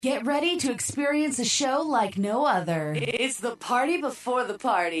Get ready to experience a show like no other. It's the party before the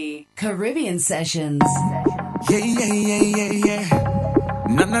party. Caribbean Sessions. Yeah, yeah, yeah, yeah, yeah.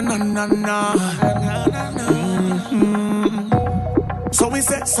 No, no, no, no, no. So we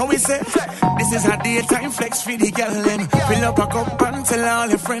say, this is a daytime flex for the girl them. Fill up a cup and tell all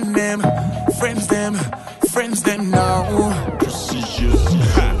your friends them now.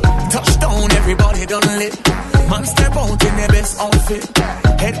 Touchdown, everybody done lit. Man step out in their best outfit.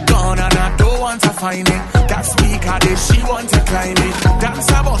 Head gone and I don't want to find it. That speaker there, she want to climb it. Dance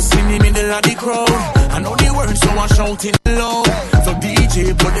a bus in the middle of the crowd. I know the words so I shout it low. So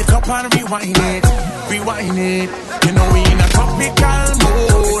DJ put it up and rewind it. You know we in a tropical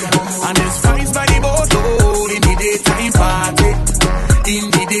mode. And there's vibes by the boatload. In the daytime party.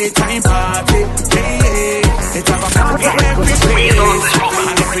 Yeah. It's have a party every place.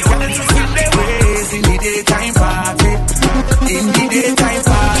 And every girl is in their ways. In the daytime party.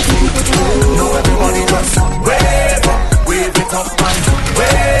 Now everybody just wave it up and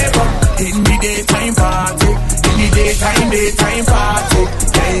wave up. In the daytime party. In the daytime party.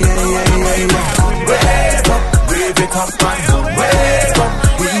 Yeah. Wave it up and wave up.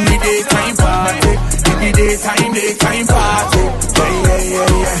 In the daytime party. In the daytime party.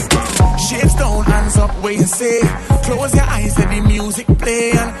 Yeah. Shapes down, hands up, where you say. Close your eyes, let the music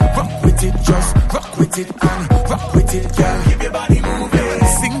play and rock with it, just rock with it and rock with it, girl. Keep your body moving.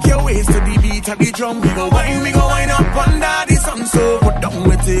 Sink your waist to the beat of the drum. We go wind up under the sun. So go down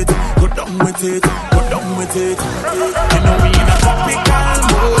with it. You know we in a tropical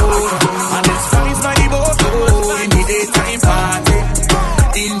mode, and it's vibes by the boat.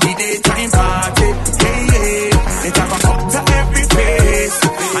 In the daytime party. Yeah. It's have a cup to every face,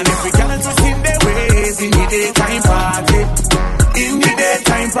 and every girl is in their ways. In the daytime party.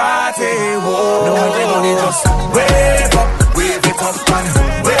 Whoa. Now everybody just wave it up and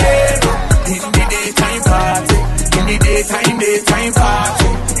wave up. In the daytime party.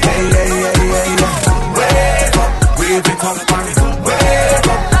 Yeah. Wave it up and wave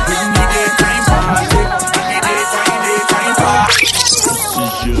up. In the daytime party.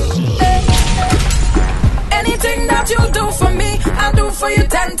 Anything that you do for me, I'll do for you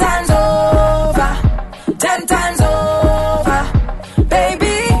 10 times over. 10 times over,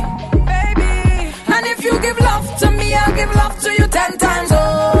 baby. And if you give love to me, I'll give love to you 10 times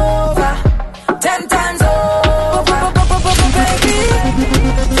over. 10 times over, baby.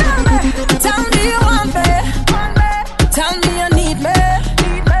 Tell me you want me. Tell me you need me.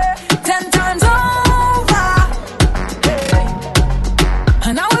 10 times over.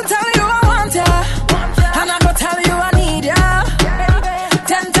 And I will tell you I want ya. And I will tell you I need ya.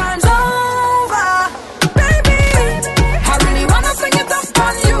 10 times over, baby. I really wanna fling it up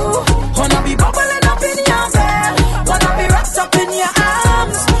on you. Wanna be bubbling up in your bed. Wanna be wrapped up in your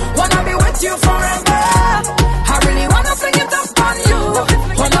arms. Wanna be with you forever. I really wanna fling it up on you.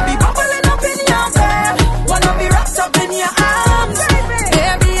 Wanna be bubbling up in your bed. Wanna be wrapped up in your arms.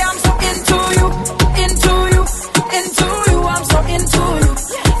 Baby, I'm so into you. I'm so into you.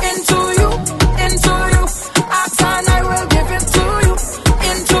 Ask and I will give it to you.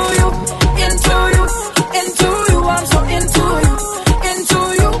 Into you. I'm so into you.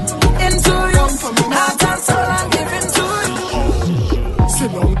 Heart and soul I'm giving to you. Sit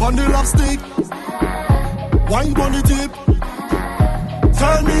down on the love stick. Wine on the tip.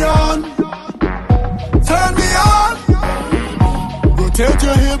 Turn me on. Rotate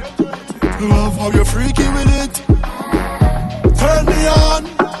your hip. Love how you're freaky with it. Turn me on.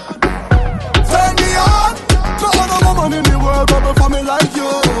 No other woman in the world bubble for me like you.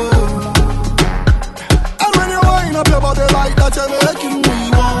 And when you wind up your body like that, you're making me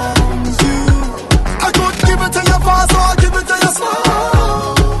want you. I could give it to you fast, or I'll give it to you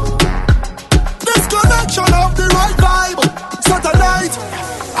slow. This connection of the right vibe. So tonight,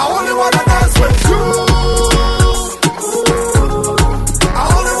 I only wanna dance with you.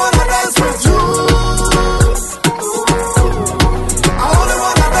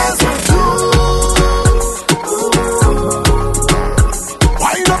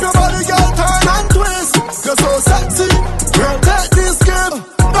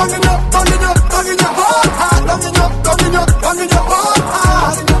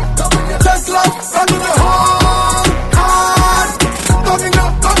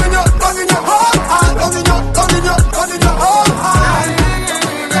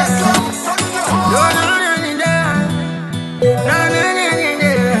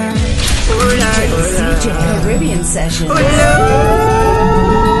 Caribbean Sessions. Where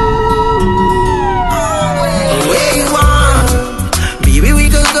you want? Baby, we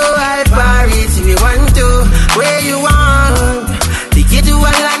could go at Paris if you want to. Where you want? Take you to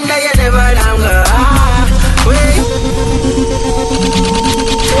a land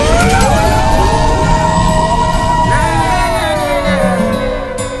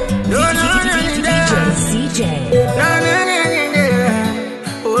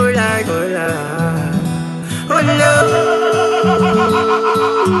love.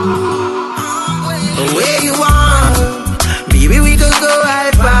 Where you want, baby, we could go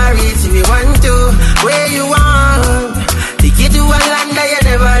out Paris if you want to. Where you want, take you to a land that you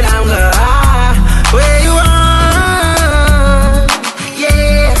never done go. Where you want,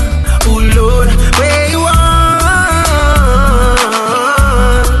 yeah, oh Lord, where you want.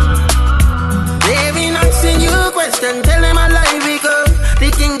 Baby, asking you a question, tell them I lie because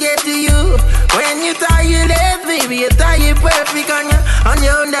they can get to you. When you tie your legs, baby, you tie it perfect on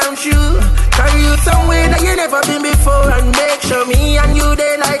your own damn shoe. Carry you somewhere that you never been before and make sure me and you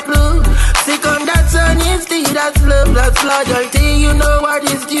they like glue. Stick on that sun instead, that's love, that's loyalty, you know what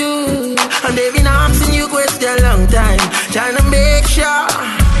is due. And they've been asking you question a long time, trying to make sure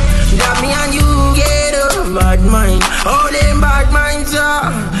that me and you get a bad mind. All them bad minds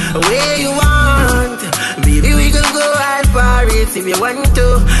are where you want. Baby, we could go out Paris if you want to.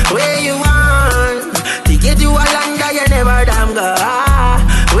 Where you want, take you to a land that you never damn go.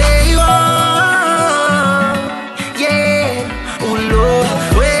 Where you want, yeah, oh Lord,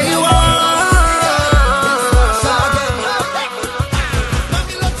 where you want.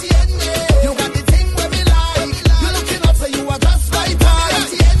 You got the thing where we like. You looking up so you are just right time.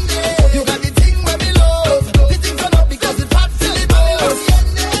 You got the thing where we love. The thing turn up because it's hot till it blows.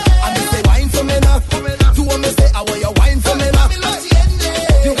 And they say wine for me now. Do what me say, I want your wine for me now.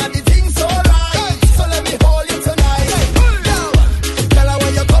 You got the thing so right, so let me hold you tonight. Tell her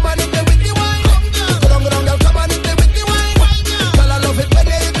when you come and hit me with the wine. Go down, girl, come and hit me with the wine. Tell her love it when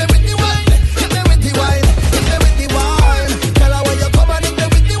they hit me with the wine. Hit me with the wine, hit me with the wine. Tell her when you come and hit me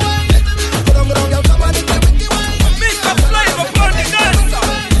with the wine. Go down, girl, come and hit me with the wine. Mr. Flavor Party Dancer.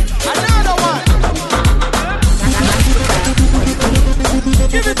 Another one.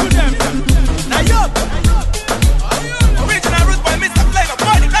 Give it to them. Now yo. Original root by Mr. Flavor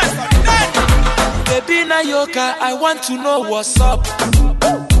Party Dancer. Baby Nayoka, I want to know what's up.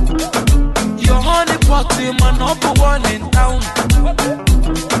 Your honey pot is my number one in town.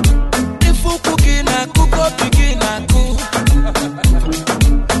 If you cooking, I cook up, begin I cook.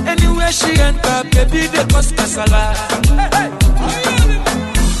 Anywhere she enter, baby, they cause casala.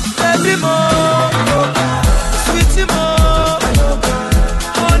 Baby mo, sweetie mo,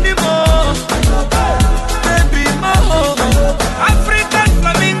 honey mo, baby mo, African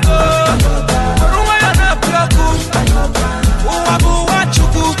flamingo, Ruwayana Plaku, Uwabu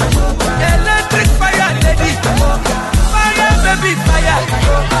Wachuku, electric fire lady, fire baby fire,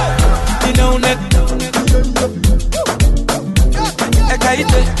 you know net,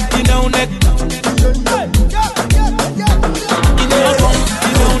 Ekaite, you know net, you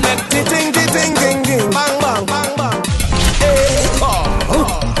know net, Ting ting ting ting ting, bang bang bang bang. Hey,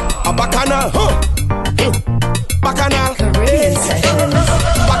 a bacchanal, bacchanal, Caribbean sessions.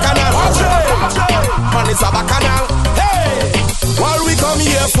 bacchanal. Man, it's a bacchanal. Hey, what we come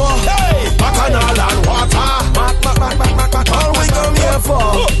here for? Hey, bacchanal and water. All we come here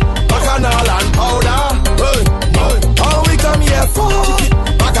for? Bacchanal and powder. Hey, all we come here for?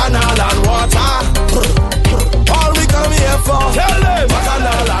 Bacchanal and water. All we come here for?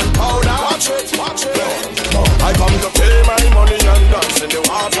 Bacchanal and powder. Watch it, watch it. I come to pay my money and dance in the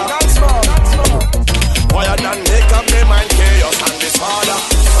water. That's wrong. Why I done make up my mind, chaos and disorder.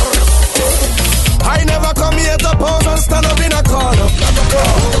 I never come here to pose and stand up in a corner.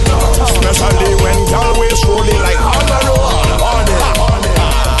 Especially when y'all waist rolling like on the road.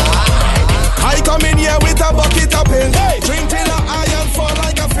 I come in here with a bucket of paint. Drink till the iron fall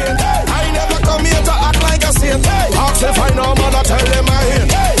like a fiend. I never come here to act like a saint. Ask if I know man, I tell them I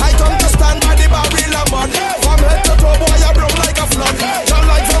hate. I come to stand by the barrel of mud. From head to toe, boy, I broke like a flood. Jump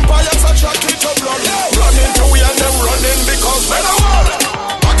like vampire.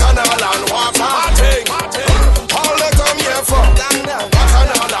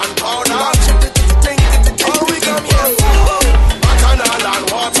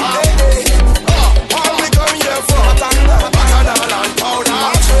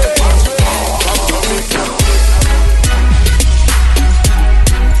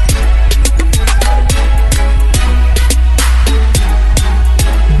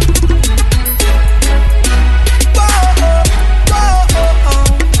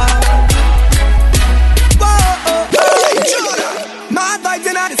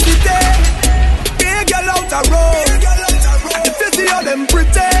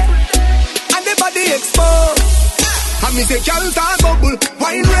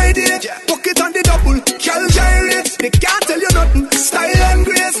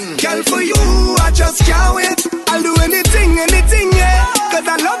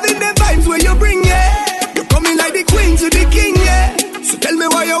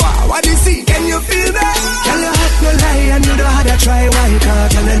 try, why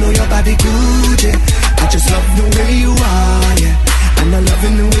can't I know your body good, yeah. I just love the way you are, yeah. And I'm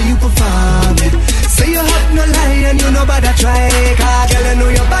loving the way you perform, yeah. Say you hot, no lie, and you know about that try, girl, I know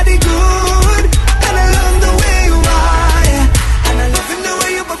your body good. And I love the way you are, yeah. And I'm loving the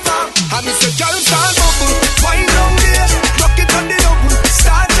way you perform. I miss a girl start bubble, wind down there, rock it on the double,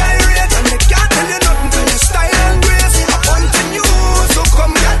 start gyrate, and they can't tell you nothing to your style and grace. I want to you, so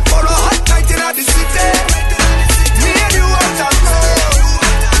come get for a hot night in the city. Me and you out of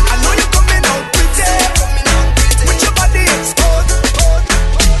road. I know you coming out pretty, with your body exposed.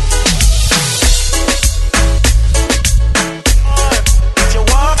 If you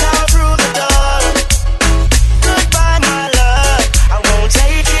walk out through the door, goodbye my love, I won't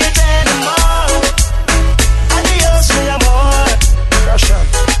take it anymore. Adios mi amor. Russia,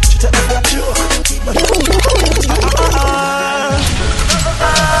 she take me back to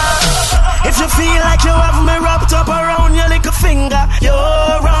If you feel like you have me wrapped up around your little finger,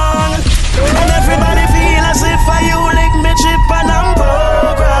 you're wrong. And everybody feel as if you lick me chip and I'm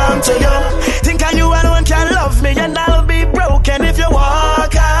programmed to you. Think I you alone can love me and I'll be broken if you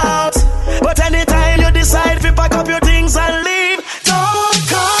walk out. But anytime you decide to pack up your things and leave, don't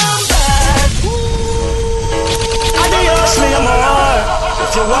come back. Adios mi amor.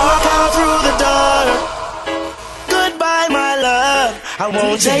 If you walk out through the door, goodbye my love, I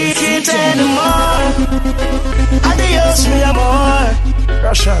won't take it anymore. Adios mi amor.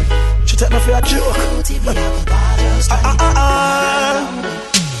 Russian, she take me for a joke.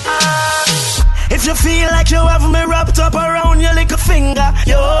 If you feel like you have me wrapped up around your little finger,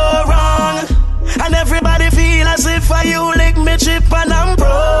 you're wrong. And everybody feel as if you lick me chip and I'm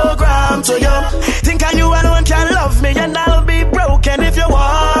programmed to you. Think I you alone can love me and I'll be broken if you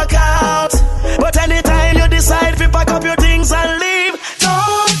walk out. But anytime you decide to pack up your things and leave,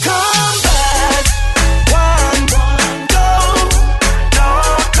 don't come back. One, go,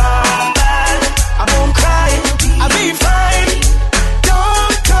 don't come back. I won't cry, I'll be fine.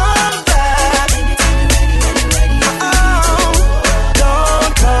 Don't come back. Oh,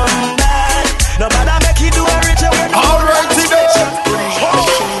 don't come back. No matter make you do a ritual. Alright, today.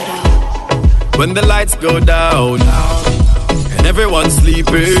 When the lights go down and everyone's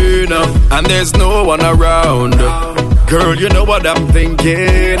sleeping and there's no one around, girl, you know what I'm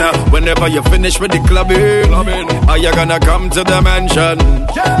thinking. Whenever you finish with the clubbing, are you gonna come to the mansion?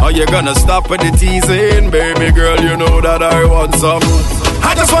 Are you gonna stop with the teasing? Baby girl, you know that I want some.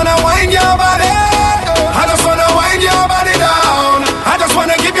 I just wanna wind your body, I just wanna wind your body down, I just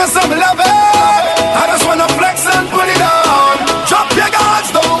wanna give you some loving, I just wanna flex and put it on. Drop your guards,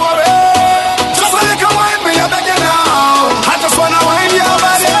 don't worry, just so you can wind me, I beg you now. I just wanna wind your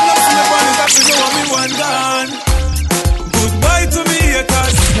body. Goodbye to me,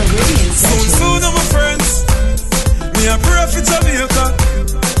 haters. Soon, my friends. Me a pray for Jamaica.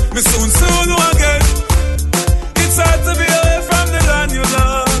 Me soon again. It's hard to be away from the land you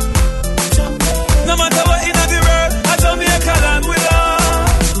love. No matter what in the world, a Jamaica land we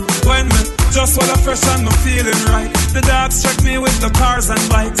love. When me just wanna fresh and me feeling right, the dogs check me with the cars and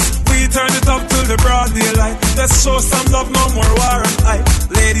bikes. We turn it up till the broad daylight. Let's show some love, no more war and hype.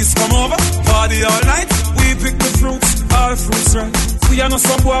 Ladies come over, party all night. We pick the fruits, all fruits right. We are not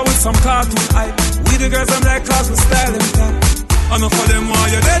some boy with some cartoon hype. We the girls I'm like cause we style them top. I know for them why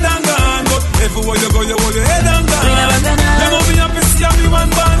you're dead and gone, but everywhere you go, you hold your head and gone. They know me happy, see me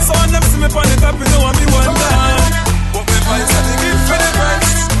one band, so when them see me on the top, you know I'm me one band. But me vibes are the gift for the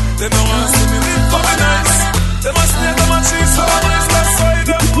price. They don't want to see me live for me nice. They must need them a cheese, so I'm nice, that's why they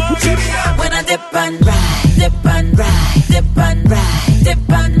don't want me. When I dip and ride, dip and ride, dip and ride,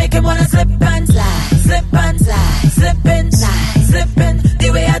 dip and make him wanna slip and slide, slip and slide, slip and slide, slip and the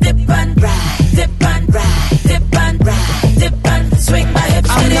way I dip and ride, dip and ride, dip and ride, dip and swing my hips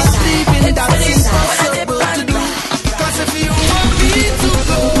to the side, hips to the side. When I dip and ride, 'cause if you want me to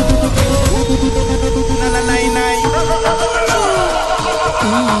go, na na na na.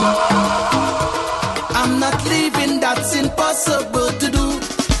 I'm not leaving, that's impossible to do.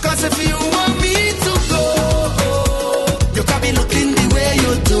 'Cause if you want me to go, you can be looking the way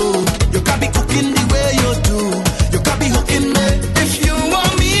you do, you can be cooking the way you do, you can be hooking me. If you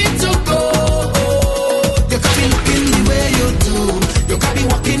want me to go, you can be looking the way you do, you can be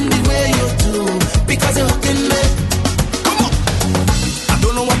walking the way you do, because you're hooking me. Come on, I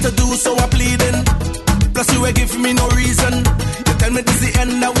don't know what to do, so I'm pleading. Plus you ain't give me no reason. You tell me this is the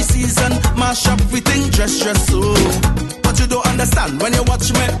end of the season. Mash up everything, dress so. But you don't understand when you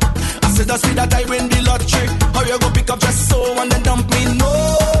watch me. I said I see that I win the lottery. How you go pick up just so and then dump me? No,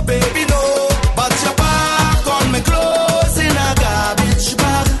 baby, no. But your back on me clothes in a garbage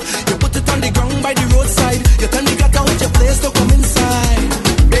bag. You put it on the ground by the roadside. You tell me got out your place to come in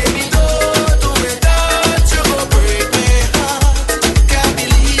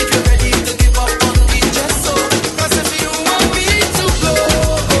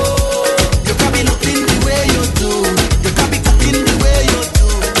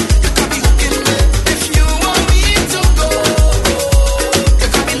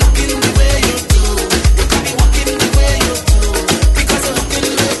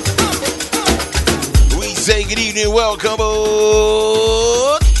say good evening, welcome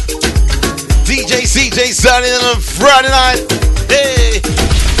aboard. DJ CJ signing on a Friday night. Hey,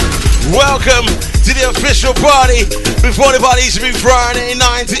 welcome to the official party. Before the party used to be Friday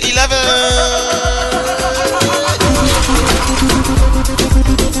 9 to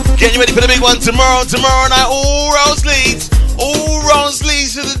 11. Getting ready for the big one tomorrow. Tomorrow night, all roads leads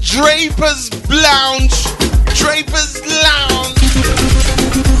to the Drapers Lounge. Drapers Lounge.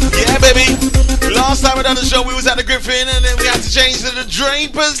 Yeah, baby. Last time we done the show, we was at the Griffin, and then we had to change to the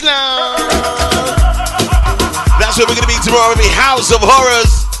Drapers Lounge. That's where we're gonna be tomorrow. It'll be House of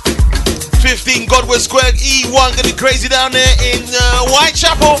Horrors, 15 Godward Square, E1. Gonna be crazy down there in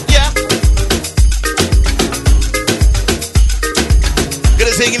Whitechapel. Yeah.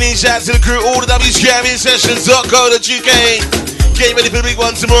 Gonna take an in shout to the crew, all the WCambionsessions.co.uk. Getting ready for the big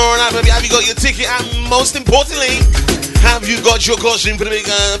one tomorrow night, baby. Have you got your ticket? And most importantly, have you got your costume for the big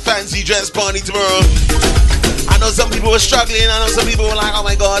fancy dress party tomorrow? I know some people were struggling. I know some people were like, oh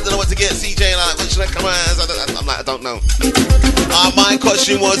my God, I don't know what to get. CJ, like, what should I come as? I'm like, I don't know. My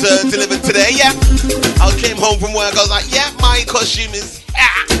costume was delivered today, yeah. I came home from work, I was like, yeah, my costume is...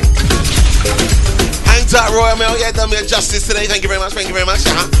 Hang tight, Royal Mail. Yeah, done me a justice today. Thank you very much. Thank you very much.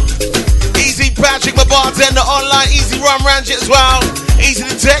 Easy Patrick, my bartender online. Easy Rum Ranch as well. Easy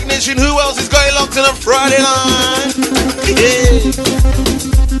the technician. Who else is going locked on a Friday night? Yeah.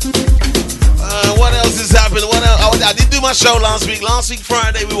 What else is happening? What else? Oh, I did do my show last week. Last week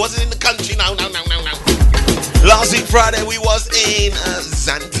Friday we wasn't in the country. No. Last week Friday we was in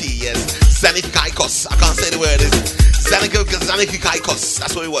Zanti. Yes, Zanifikaikos. I can't say the word. It's Zanifikaikos.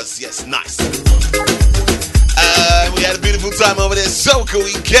 That's what it was. Yes, nice. We had a beautiful time over there. Soca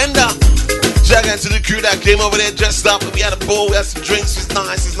Weekender. Shout out to the crew that came over there dressed up, and we had a ball. We had some drinks. It's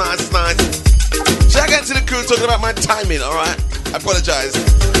nice. Shout out to the crew talking about my timing. All right, I apologize.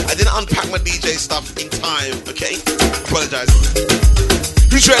 I didn't unpack my DJ stuff in time. Okay, apologize.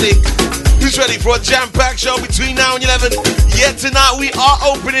 Who's ready? Who's ready for a jam-packed show between now and 11? Yeah, tonight we are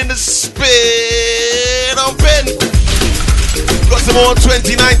opening the Spin Open. Got some more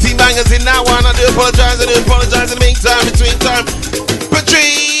 2019 bangers in that one. I do apologize in the meantime, between time.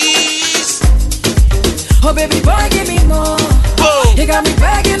 Patrice! Oh baby boy, give me more. Boom. You got me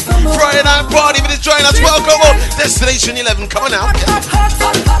begging for more. Friday night party, if it's joining us, welcome on Destination 11, come on out.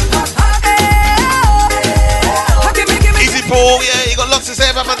 Easy Paul, yeah, you got lots to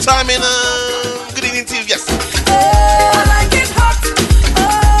say about my timing. Good evening to you, yes. I like it hot. I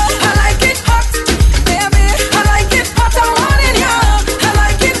like it hot. Baby, I like it hot. I want it, yeah. I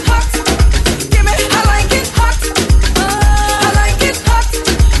like it hot. Give me, I like it hot. I like it hot.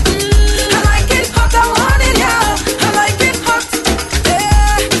 I like it hot. I want it, yeah. I like it hot.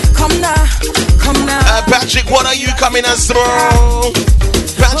 Yeah. Come now. Patrick, what are you coming as tomorrow?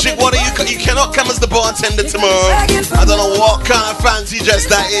 Patrick, what are you? You cannot come as the bartender tomorrow. I don't know what kind of fancy dress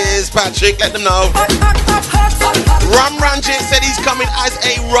that is, Patrick. Let them know. Rum Ranjit said he's coming as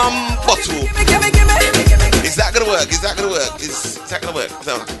a rum bottle. Is that gonna work? Is that gonna work? Is that gonna work?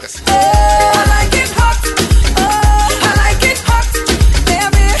 No, yes. I like it hot. I like it hot.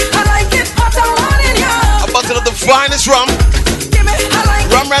 Baby, I like it hot. I want it, yeah. A bottle of the finest rum.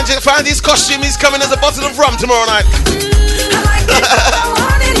 Rum Ranjit found his costume. He's coming as a bottle of rum tomorrow night.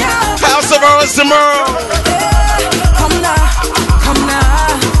 House of Horrors tomorrow. Come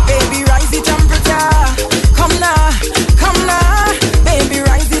now, baby, rise the temperature. Come now, baby,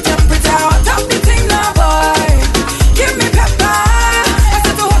 rise the temperature. Hot up the thing now, boy. Give me pepper. I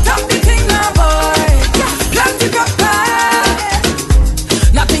said to hot up the thing now, boy. Plenty pepper.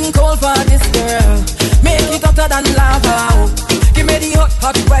 Nothing cold for this girl. Make it hotter than lava. Give me the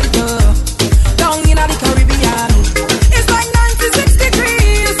hot weather. Down in the Caribbean. It's like 96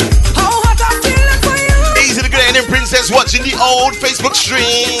 degrees. How hot I'm feeling for you. Easy the Great and Princess watching the old Facebook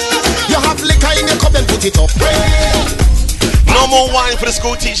stream. You have liquor in your cup and put it up. No more wine for the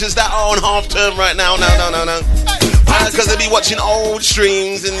school teachers that are on half term right now. No. Because they'll be watching old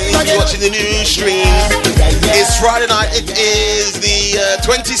streams and they'll be watching the new streams. It's Friday night. It is the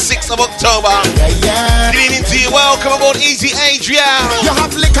 26th of October. Good evening to you. Welcome aboard Easy Adrian. You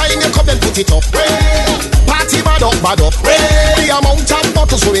have liquor in your cup and put it up. Party bad up. The amount of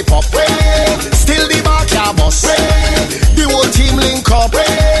bottles we pop. Still the bar can't bust. The whole team link up.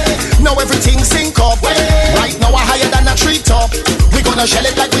 Now everything sync up. Right now we're higher than a treetop. We gonna shell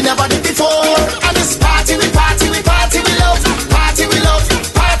it like we never did before. And this party we love.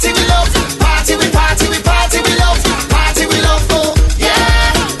 Party we love. Party we love. Party we love. Oh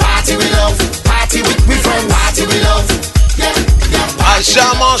yeah. Party we love. Party with we friends. Party we love. Yeah.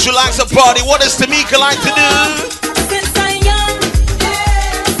 Sean Marshall likes a party. What does Tamika like to do? Since I'm young,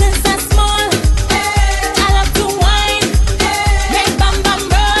 since I'm small,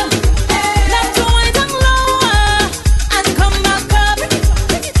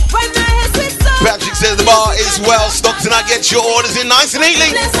 get your orders in nice and neatly.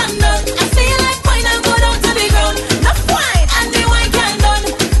 I feel like wine and go down to the ground. Enough wine and the wine can done.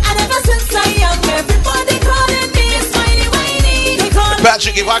 And ever since I am, everybody calling me Swiney.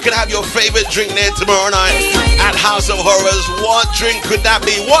 Patrick, if I could have your favorite drink there tomorrow night at House of Horrors, what drink could that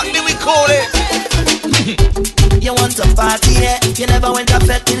be? What do we call it? You want to party, yeah? You never went up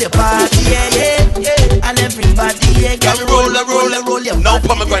till you party, yeah. And everybody, yeah. Can we roll your no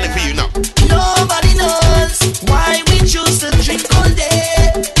pomegranate for you now. Nobody knows why we choose to drink all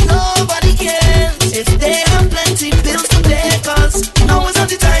day. Nobody cares if they have plenty bills to pay. Cause now is not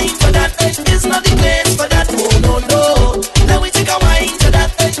the time for that. It's not the place for that. Oh, no. Now we take a wine to that.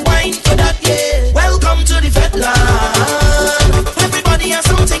 Wine for that, yeah. Welcome to the Fed land. Everybody has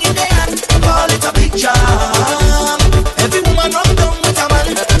something in their hand. Call it a big job. Every woman rub down with a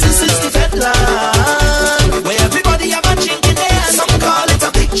man. This is the Fed land, where everybody have a drink in their hand. Some call it a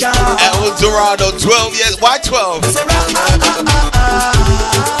big job. El Dorado, 12 years. Why 12?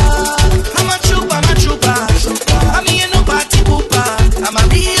 I'm a trooper. I'm here no party pooper. I'm a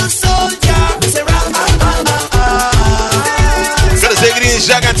real soldier. Gotta say good evening,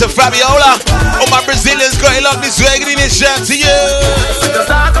 shout out to Fabiola. All my Brazilians got it up this way. Good evening, shout to you.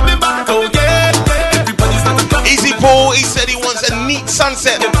 Easy Paul, he said he wants a neat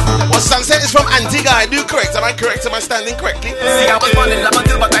sunset. Well, sunset is from Antigua. I do correct. Am I correct? Am I standing correctly? See, I was born in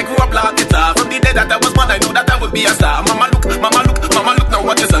Lamantil, but I grew up like guitar. From the day that I was born, I knew that I would be a star. Mama look, now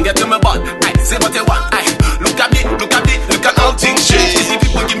what is on get to my butt. I say what you want. I look at all things change. Is the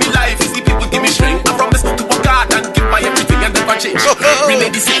people give me life, is the people give me strength. I promise to work hard and give my everything and never change. Every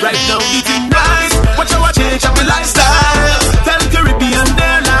lady sit right now, eating nice. Watch how I change up my lifestyle. Tell Caribbean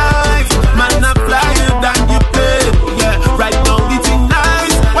their life. Man, I fly you than you pay. Yeah, right now eating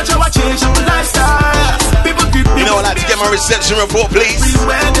nice. Watch how I change up my lifestyle. People keep me. You know, I'd like to get my reception report, please.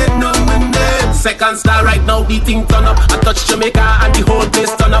 Second star right now, the thing turn up. I touch Jamaica and the whole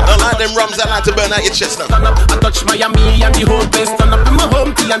place turn up. Don't like them rums that like to burn out your chest now. Turn up. I touch Miami and the whole place turn up. I'm a home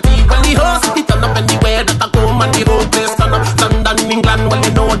TNT when the whole city turn up. Anywhere that I go and the whole place turn up. London, England, well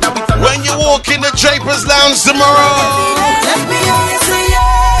you know that we turn up. When you walk in the Drapers Lounge tomorrow, let me hear you say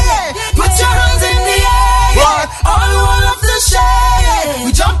yeah. Put your hands in the air. What? All of the shade.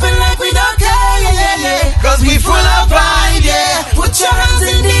 We jumping like we don't care. Yeah. Cause we full of vibe, yeah. Put your hands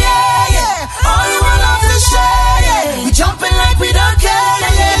in the air. All you want of the shade. We jumping like we don't care.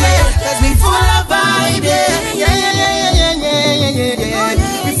 Cause we full of vibe, yeah.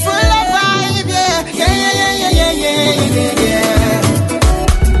 We full of vibe, yeah.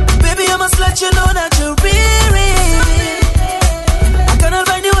 Baby, I must let you know that you're real. I cannot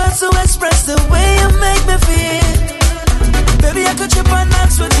find the words to express the way you make me feel. Baby, I could trip and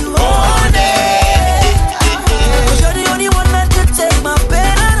dance with you all day. Cause you're the only one that could take my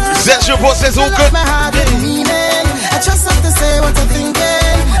pain. Reception report says all good. My heart and meaning. I just have to say what I'm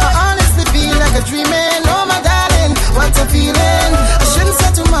thinking. I honestly feel like a dreaming. Oh my darling, what I'm feeling. I shouldn't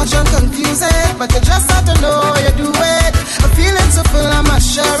say too much and confuse it, but you just have to know you do it. I'm feeling so full, I must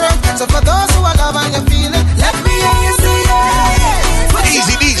share it. So for those who are love and you feel it, let me hear you say yeah.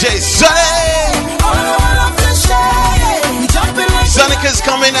 Easy DJ Sonic. All of the shade. We jumping like Sonic is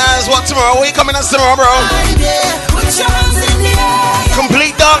coming as what tomorrow? What are you coming as tomorrow, bro? put your hands in the air.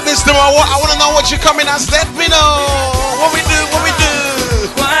 Complete darkness tomorrow. I want to know what you're coming as. Let me know. What we do.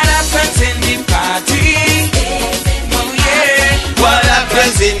 What happens in the party? Oh yeah. What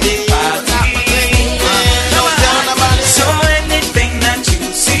happens in the party? So anything that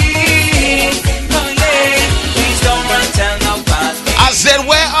you see, oh yeah, please don't run tell nobody. I said,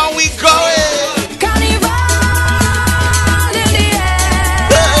 where are we going? Carnival in the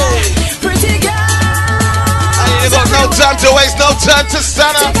air. Pretty girl. I ain't got no time to waste, no time to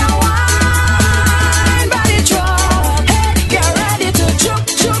stand up. Take a wine by the drum. Hey, get ready to juke.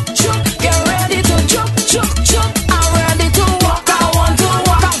 Get ready to juke. I'm ready to walk. I want to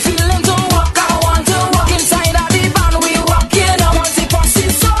walk. I'm feeling to walk. I want to walk. Inside of the van we walking. I want the pussy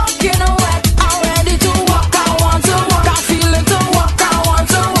soaking wet. I'm ready to walk. I want to walk. I'm feeling to walk. I want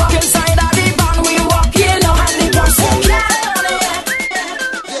to walk. Inside of the van we walking. And the pussy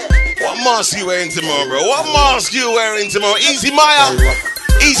What mask you wearing tomorrow, bro? What mask you wearing tomorrow? Easy Maya.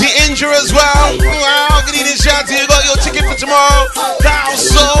 Easy Injure as well. Wow, good evening, Shanti. You got your ticket for tomorrow. House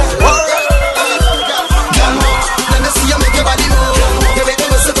of Horrors. Let me see you make your body move. You make me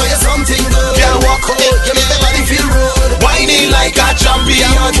whistle for you something good. Yeah, walk out. You make your body feel good. Whining like a champion.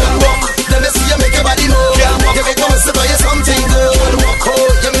 Walk. Let me see you make your body move. You make me whistle for you something good. Walk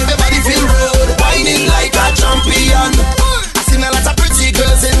out. You make my body feel good. Whining like a champion. I seen a lot of pretty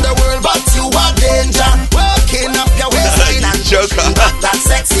girls in the world, but you are danger. Working up your waistline and Joker. that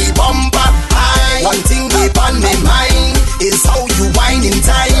sexy bumper. One thing deep on my mind.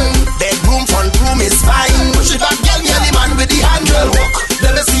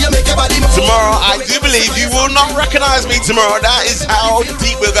 tomorrow. That is how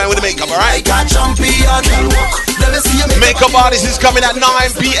deep we're going with the makeup, alright? Makeup artist is coming at 9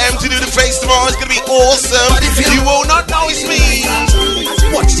 p.m. to do the face tomorrow. It's gonna be awesome. You will not know it's me.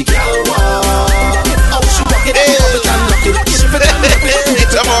 Watch the girl walk. Oh, she walk it,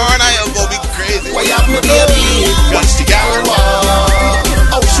 tomorrow night I'm gonna be crazy. Why have me, baby? Watch the girl walk.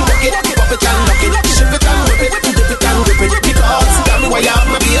 Oh, she walk it, pop it and lock it. Ship it and whip it, dip it and whip it. Because tell me why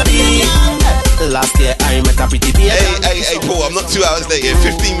have me, baby? Last year I met a pretty baby. Hey, Paul, I'm not 2 hours late here,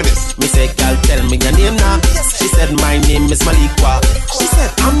 15 minutes. Me say, girl, tell me your name now. She said, my name is Malikwa. She said,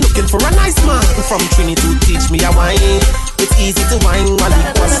 I'm looking for a nice man from Trinity to teach me a wine. It's easy to wine,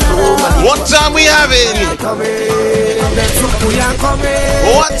 Malikwa slow, Malikwa. What time we having?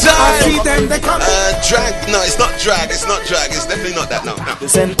 What time? Drag? No, it's not drag. It's not drag. It's definitely not that. No. You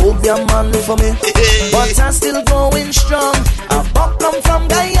send Obian man for me, but I'm still going strong. I buck come from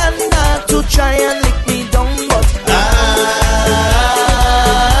Guyana to try and lick me down, but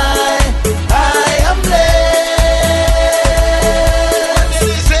I am blessed.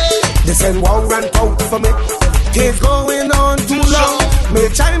 They send wow and out for me. It's going on too long. Me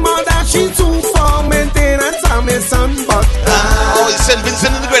try more than she too for maintenance on me son, but oh, it's St.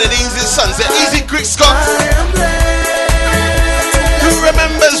 Vincent and the Grenadines, his son said, easy, quick, Scott. Who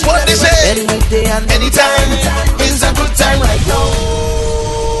remembers what they say? Any day and anytime is a good time right now.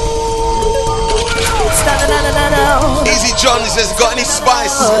 Easy John, he says, got any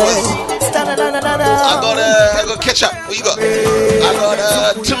spice? I got ketchup. What you got? I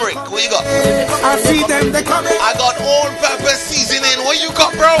got turmeric. What you got? I see them, they coming. I got all-purpose seasoning. What you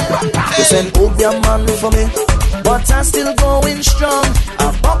got, bro? You send Obian man for me, but I'm still going strong.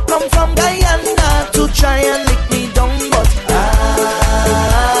 I buck come from Guyana to try and lick me down, but I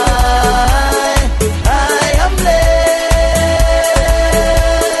am blessed.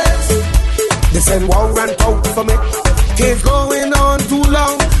 They send wow and out for me. It's going on too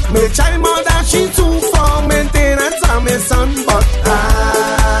long. Me try more than she too for maintenance on me son, but I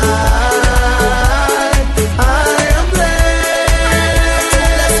am blessed.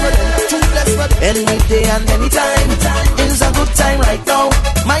 Any day and any time is a good time right now.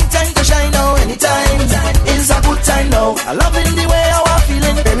 My time to shine now. Anytime is a good time now. I love it the way how I'm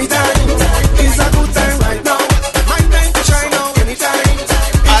feeling. Anytime is a good time right now. My time to shine now. Anytime.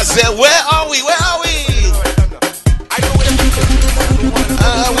 I said, where are we? Where are we?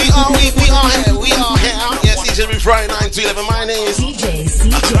 We are here. Yes, each and every Friday 9 to 11. My name is DJ.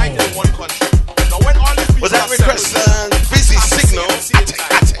 Was that request? Busy signal.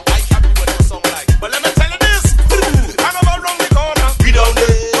 But let me tell you this. Carnival round the corner. We done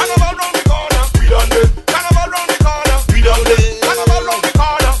it. Carnival round the corner. We done it. Carnival round the corner. We done it. Carnival round the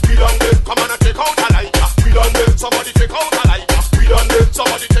corner. We done it. Come on and take out a lighter. We done it. Somebody take out a lighter. We done it.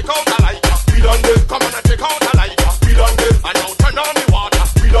 Somebody take out a lighter. We done it. Come on and take out a lighter. We done it. And now turn on the water.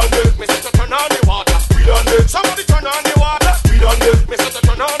 We done it. Me say to turn on the water. We done it. Somebody turn on the water. We done it. Me say to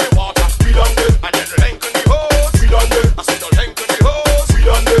turn on the water. We done it. And then lengthen the hose. We done it. I said to lengthen the hose. We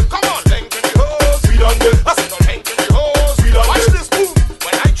done it. Come on, lengthen the hose. We done it. I said to lengthen the hose. We done it. Watch this move.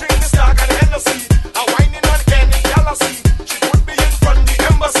 When I drink this dark and Hennessy, I whining on Kenny Galaxy. She put me in front of the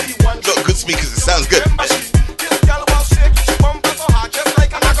embassy. Look, good speakers. It sounds good. This girl was shaking, she bumper so hard, just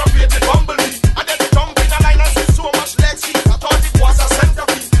like an aggravated bumblebee. And then jump in a line and see so much leg seat. I thought it was a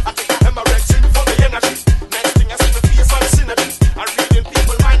centipede. I think I'm a Rex in for the energy. Next thing I see the face on the synergy. I'm reading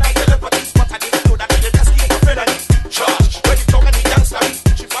people mind like telepathy, but I didn't know that they just escape a felony. Charge, when the tongue and the gangster.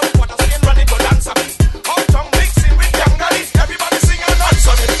 She found what I saying, running to dance a bit. Hot tongue mixing with gangali. Everybody sing and dance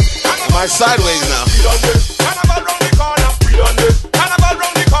on it. Am I sideways now? We done this. Carnival round the corner. We done this. Carnival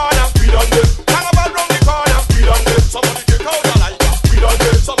round the corner. We done this. Carnival round the corner. We done this. Somebody take out a lighter. We done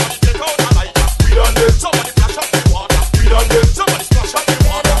this. Somebody take out a lighter. We done this. Somebody flash up the water. We done this. Somebody splash up the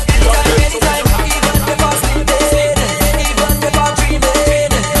water. We done this.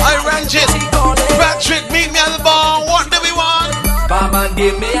 I Ranjit. Patrick, meet me at the bar. What do we want? Barman,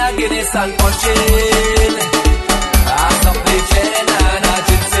 give me a Guinness and punching. I'm up the chain and I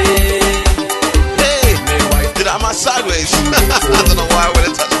just say, hey, did I am I sideways? I don't know why I want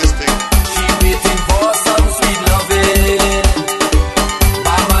to touch this thing. She waiting for some sweet loving.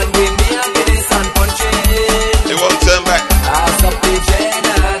 Barman, give me a Guinness and punching. It won't turn back. I'm up the chain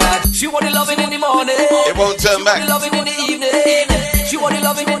and I. She want the loving in the morning. It won't turn back. She want the loving in the evening. She want the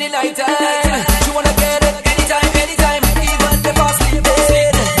loving in the night time. She want to get it anytime, anytime. Even before sleeping.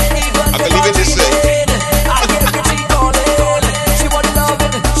 I can leave it this way. She want the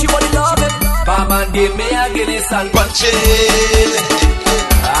loving. She want the loving. Barman, give me a Guinness and punch it.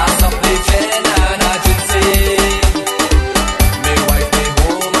 I'm up the chain and I just say, me wife me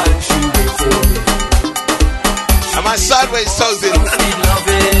home and she waiting. Am I sideways?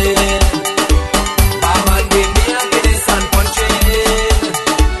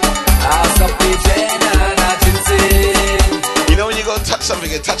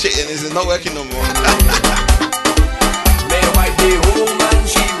 It's not working no more. My wife be home and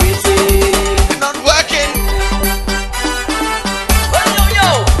she waiting. It's not working. Yo,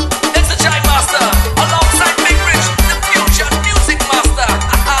 it's the Giant Master alongside Big Rich, the fusion music master.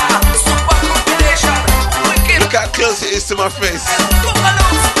 Super combination, wicked. Look how close it is to my face.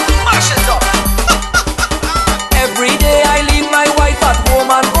 Mash it up. Every day I leave my wife at home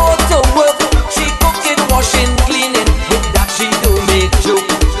and go to work. She cooking, washing, cleaning. With that she do make joke.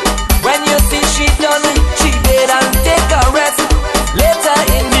 When you see she done, she did and take a rest. Later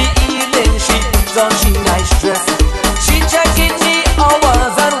in the evening she puts on she nice dress. She checking the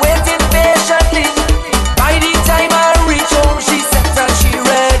hours and waiting patiently. By the time I reach home she sets and she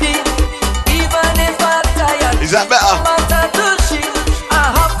ready. Even if I'm tired, is that better? I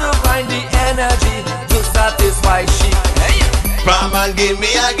have to find the energy to satisfy she. Bam and give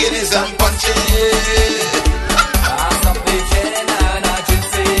me a Guinness and punch it.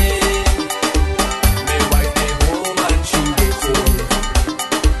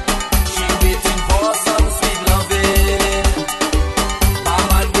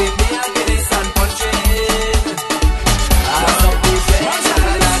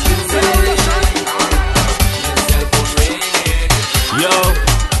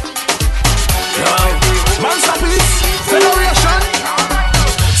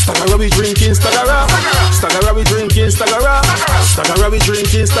 We drinking Stagara. Stagara we drinking Stagara. Stagara we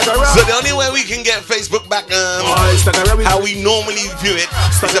drinking Stagara. So the only way we can get Facebook back how we normally view it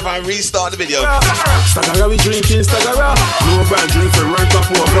is if I restart the video. Stagara we drinking Stagara. No brand drink for run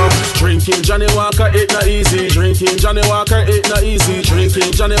top over. Drinking Johnny Walker it not easy. Drinking Johnny Walker it not easy.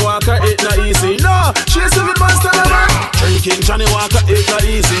 Drinking Johnny Walker it not easy. No, she's a bit monster man. Drinking Johnny Walker it not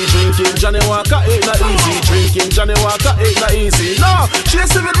easy. Drinking Johnny Walker it not easy. Drinking Johnny Walker it not easy. No, she's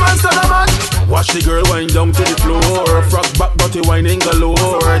a bit monster man. Watch the girl wind down to the floor. Frog back body whining galore.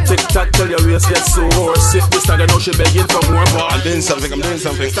 Tick tack till your waist gets sore. Sip the stagger now she begging for more ball. I'm doing something.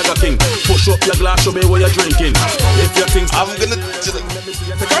 Stagger king, push up your glass, show me what you're drinking. If you think I'm gonna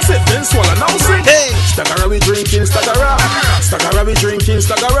take a sip, then swallow. Now sing. Hey, Stagara we drinking Stagara. Stagara we drinking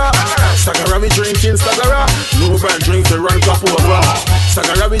Stagara. Stagara we drinking Stagara. No brand drink to run top over.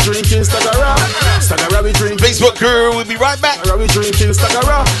 Stagara we drinking Stagara. Stagara we drinking. Facebook crew, we'll be right back. Stagara we drinking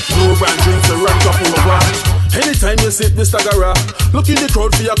Stagara. No brand drink to run top over. Anytime you sip the Stagara, look in the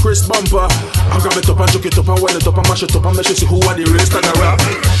crowd for your crisp bumper. I grab it up and chuck it up and wind it up and mash it up and make sure see who are the real Stagara.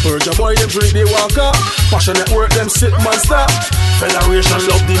 Virgin boy them drink they walker. Passionate work them sip monster. Federation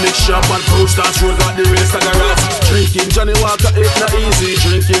love the mixture and Coach Dance Road got the real Stagara. Drinking Johnny Walker it not easy.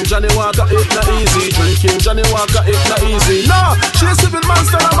 Drinking Johnny Walker it not easy. Drinking Johnny Walker it not easy. No, she's sipping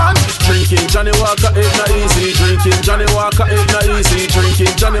monster man. Drinking Johnny Walker it not easy. Drinking Johnny Walker it not easy.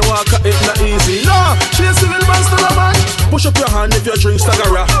 Drinking Johnny Walker it not easy. No, she's sipping monster man. Push up your hand if you drink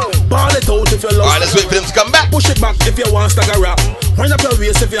Stagara. Ball it out if you love. Alright, let's wait for them to come back. Push it back if you want Stagara. Wind up your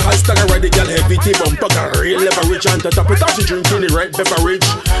waist if you have Stagara. The girl heavy tea bumper got real leverage and to top it off she drinking the right beverage.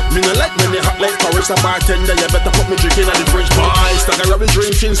 Me no like when they hot like porridge. The bartender you better put me drinking at the fridge. Boy, Stagara we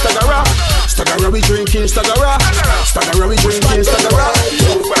drinking Stagara. Stagara we drinking Stagara. Stagara we drinking Stagara.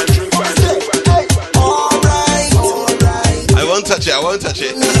 I won't touch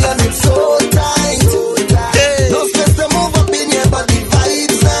it. It's so tight. No stress to move up in your body,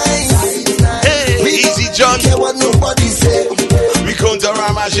 vibes nice. Hey, easy John. Care what nobody say. We come to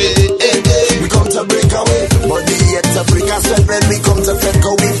ramage We come to break away. Body yet to break us when we come to fake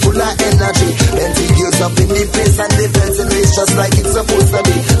we full of energy. Plenty girls up in the place and they dancing race just like it's supposed to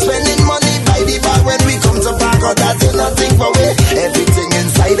be. Spending money by the bar when we come to park out that ain't nothing for way. Everything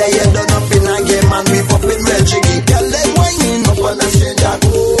inside I head done up in a game and we popping real jiggy. Girl them whining up on a stranger.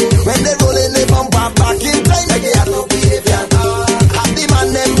 When they rolling they bumper back in time like they have no behavior. Have the man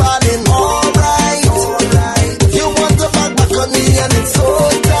them balling alright. You want to back on me and it's so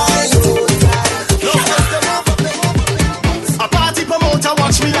tight. A party promoter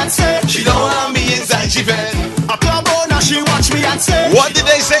watch me and say she don't want me inside she fed. A club owner she watch me and say what did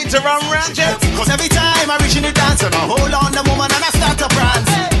they say to Ram Ratchet? Cause every time I reach in the dance and I hold on the woman and I start to prance.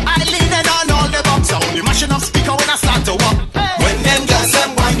 I leaning on all the box. I only mashing up speaker when I start to walk. When them girls start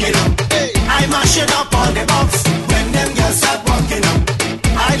winding up, I mashing up all the box. when them girls start walking up,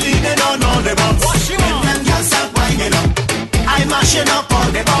 I leaning on all the box. when them girls start winding up, I mashing up all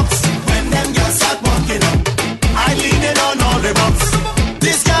the box. when them girls start walking up, I leaning on all the box.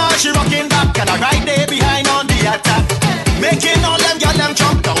 This girl she rocking back and I right there behind on the attack. Making all them girl them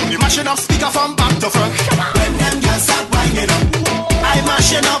jump down. We mashing up speaker from back to front. when them girls start winding up, I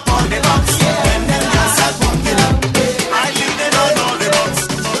mashing up all the box. when them girls start walking up. I leaning on all the box.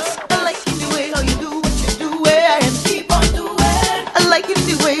 I like it the way how you do what you do, and keep on doing. I like it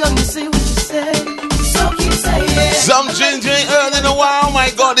the way how you say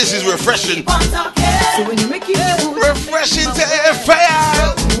This is refreshing. So when you make it refreshing to air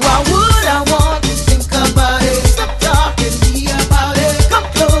fire. Why would I want to think about it? Stop talking to me about it. Come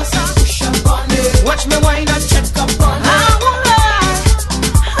closer, push up on it. Watch me wine and check up on it. I won't lie,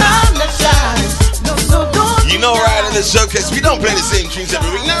 I'm not shy. No, so don't. You know, right in the showcase, we don't play the same tunes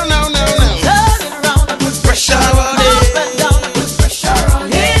every week. No, no, no, no. Turn it around and put pressure on it. Up and down and put pressure on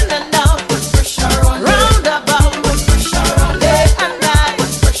it. In and out, put pressure on it. Round about, put pressure on it. Left and right,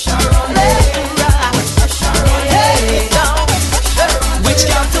 put pressure on it. Left and right, put pressure on it. Hey, down, put pressure on it. Which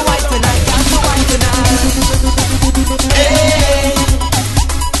got to white tonight, got to white tonight. Hey,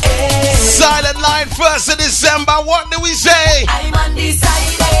 hey. Silent Night, 1st of December, what do we say? I'm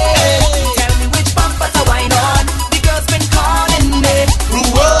undecided. Tell me which bumper to wine on. The girls been calling me.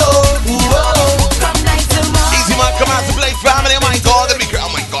 Whoa, whoa. From night to morning. Easy man, come out to play family. Oh my God, let me. Oh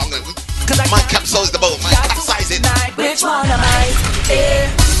my God, my capsize the boat. My capsize it. Which one am I?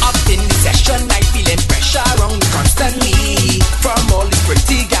 Up in the session, I feeling pressure on me constantly. From all these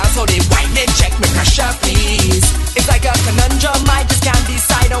pretty girls, how they whine and check me pressure, please. It's like a conundrum, I just can't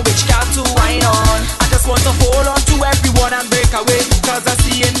decide on which girl to whine on. I just want to hold on to everyone and break away, cause I'm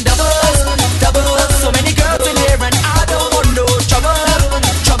seeing double. So many girls in here and I don't want no trouble.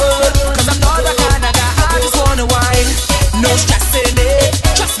 Cause I'm not the kind of guy, I just wanna whine. No stressing it,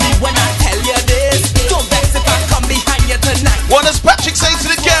 trust me when I tell you this. Don't vex if I come behind you tonight. What does Patrick say to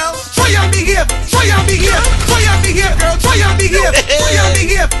the girls? Try and behave, try and behave, try and behave, girl, try and behave, try and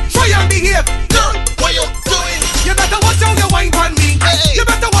behave, try and behave. Girl, what you doing? You better watch how you wine on me. You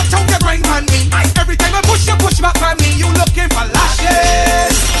better watch how you grind on me. Every time I push, you push back on me. You looking for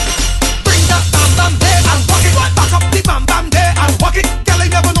lashes. Bring that bam bam there and walk it. Back up the bam bam there and walk it. Girl, I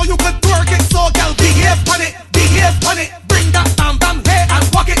never know you could twerk it, so girl, behave on it, behave on it. Bring that bam bam there and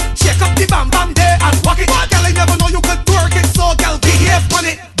walk it. Shake up the bam bam there and walk it. Girl, I never know you could twerk it, so girl, behave on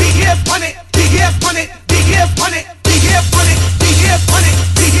it, behave on it, behave on it, behave on it, behave on it, behave on it,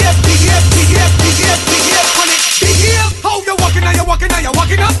 behave, behave, behave, behave, behave on it. Behave. How you walking? Are you walking? Are you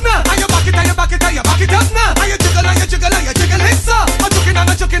walking up now? Are you back it? Are you back it? Are you back it up now? Are you jiggle? Are you jiggle? Are you jiggle it, sir? I'm joking and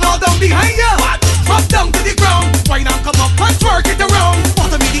I'm joking all down behind you. Drop down to the ground. Why not come up and twerk it around?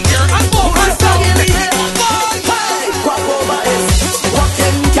 Bottom of the ear and move and down. Pop over it,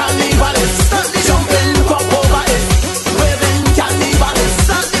 walking carnivalist, jumping pop over it, waving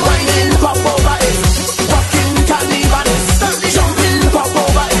carnivalist, whining pop over it, walking carnivalist, jumping pop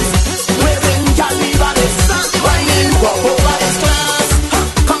over it, waving carnivalist, whining pop over it. Class,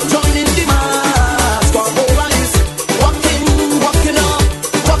 come join in the mass, pop over it, walking up,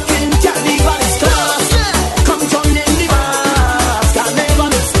 walking carnivalist. Class, come join in the mass,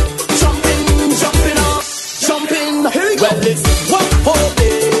 carnivalist, jumping up, jumping. Well, it's one whole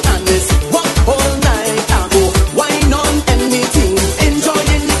day and it's one whole night. I go wine on anything,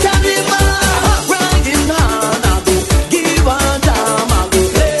 enjoying the carnival, riding on. I go give a damn. I go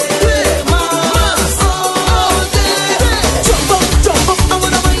play mass all day. Jump up, I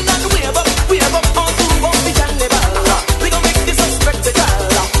wanna wine and wave up on to the carnival. We gon' make this a spectacle.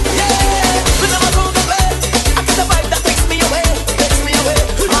 Yeah, we never go to play. I get the vibe that takes me away.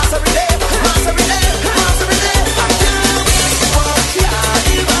 Mass every day, mass every day, mass every day. I can't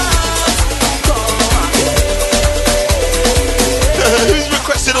Who's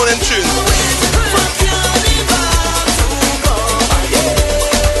requesting all them tunes?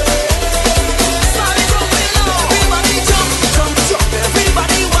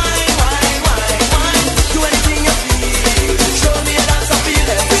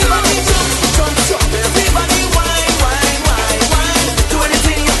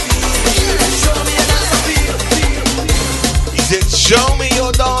 He said, show me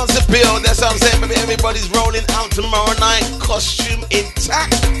your dance appeal. That's what I'm saying, baby. Everybody's rolling out tomorrow night, costume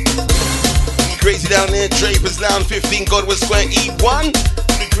intact. Be crazy down there, Drapers Lounge 15 Godwin Square E1.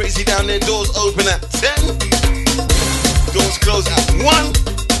 Be crazy down there, doors open at 10. Doors close at 1.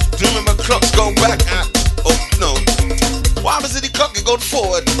 Do you remember clocks go back at, oh no. What happens to the clock? It goes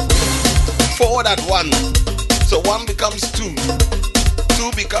forward. Forward at 1. So 1 becomes 2.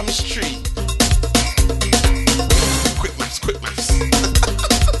 2 becomes 3. Quick maths.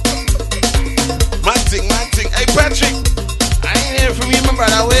 Mad thing. Hey Patrick, I ain't hearing from you, my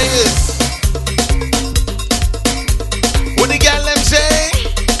brother. Where is? What the girl them say?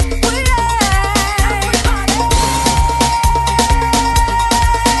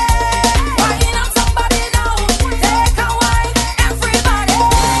 Wine on somebody now,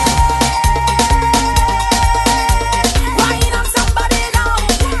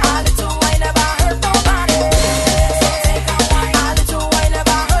 a little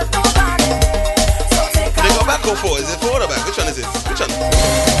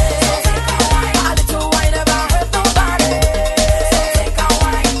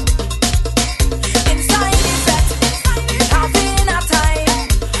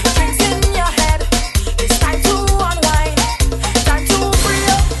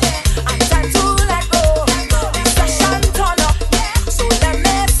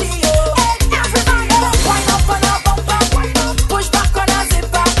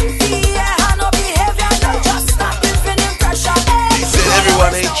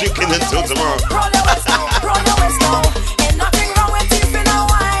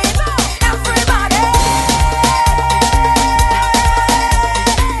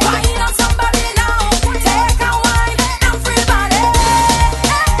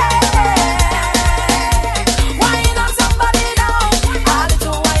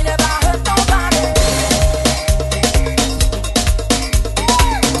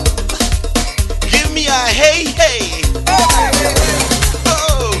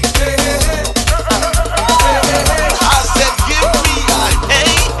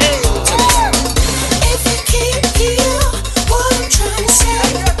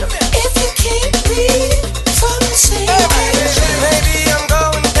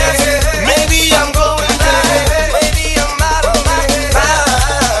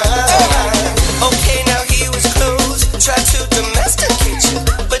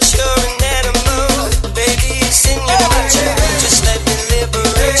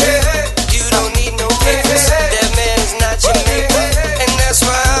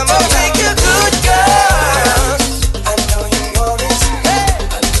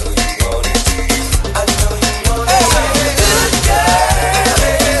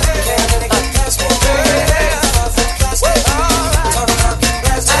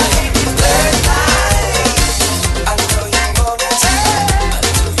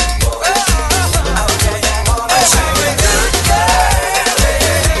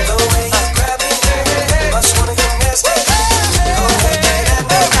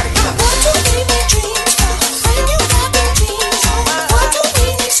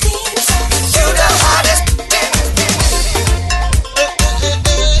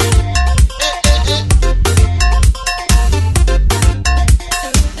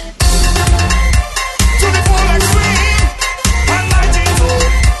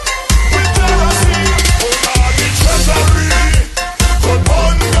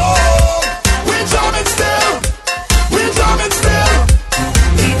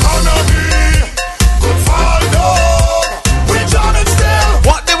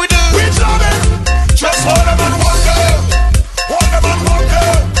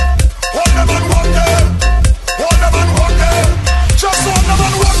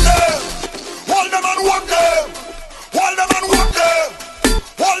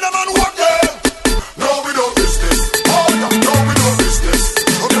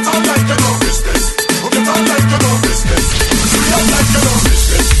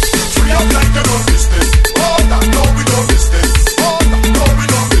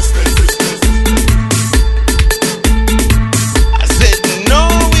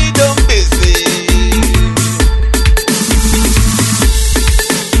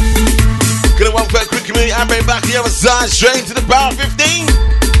bring back the other side straight to the power 15.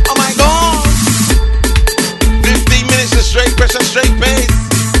 Oh my God. 15 minutes of straight pressure, straight pace.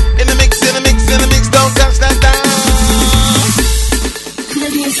 In the mix, in the mix, in the mix. Don't touch that down.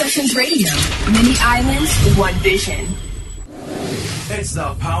 Caribbean Sessions Radio. Many islands, one vision. It's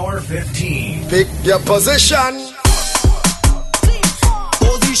the Power 15. Pick your position.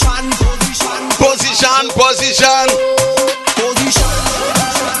 Position, position, position, position.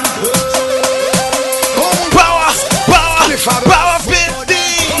 Power, power, power 15.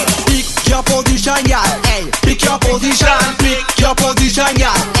 Pick your position, yeah. Hey, pick your position, pick your position,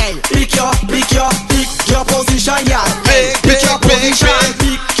 yeah. Hey, pick your position, yeah. Pick your position,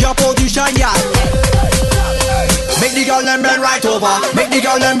 pick your position, yeah. Make the girl and bend right over. Make the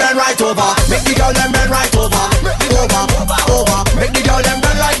girl and bend right over. Make the girl and bend right over. Over. Make the girl and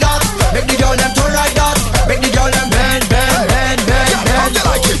bend like that. Make the girl and turn like that. Make the girl and bend. How you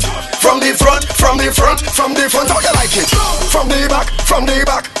like it? From the front, how you like it? From the back, how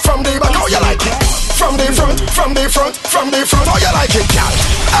you like it? From the front, how you like it, girl?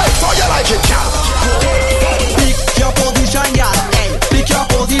 Hey, how you like it, girl? Pick your position, yeah. Hey, pick your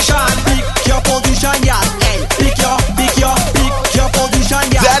position, yeah. Hey, pick your position,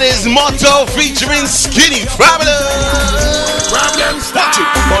 yeah. That is Motto featuring Skinny Traveler. Watch it.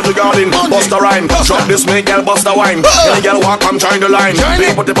 On the garden, bust the rhyme. Drop this, make girl bust the wine. Any girl walk, I'm trying the line.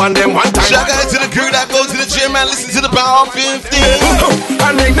 Play put it on them one time. Shout out to the crew that goes to the gym and listen to the Power 15.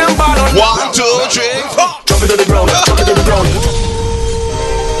 And make them ball on 1, 2, 3, 4. Drop it to the ground, drop it to the ground.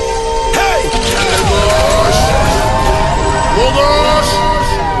 Hey!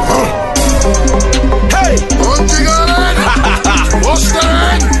 Hey! What's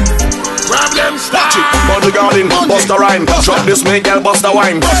that? Grab them, watch it. On the garden, bust the rhyme. Drop this, make girl bust the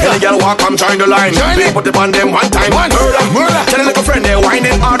wine. Any girl walk, I'm trying the line. Play put it on them one time. Murder. Tell a little friend they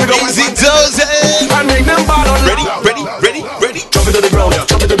whining hard to go. Easy dozen. And make them ball on. Ready. Drop it to the ground,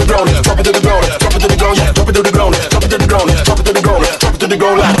 drop it to the ground, drop it to the ground, drop it to the ground, drop it to the ground, drop it to the ground, drop it to the ground, drop it to the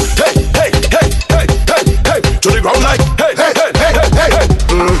ground like hey, to the ground like hey.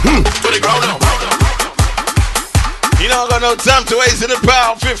 To the ground now. You know I got no time to waste in the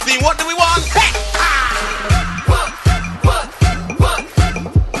Power 15. What do we want?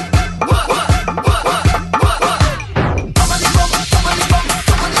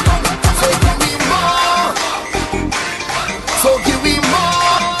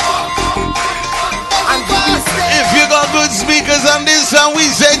 If you got good speakers on this song, we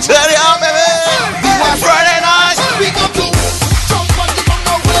say turn it up, baby. Friday night.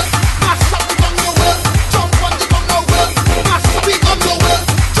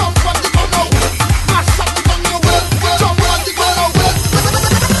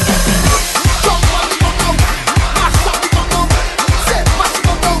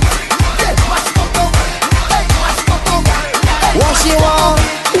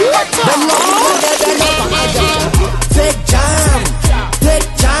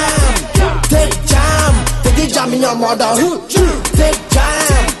 Your mother, take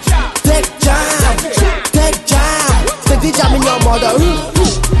jam, take the jam in your mother.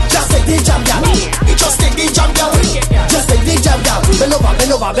 Just take the jam, girl. Just take the jam, girl. Just take the jam, girl.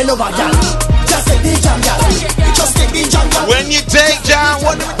 Bend over, girl. Just take the jam, girl. Just take the jam, girl. When you take jam,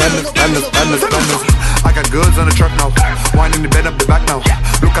 what do we do? I got goods on the truck now. Wine in the bed up the back now.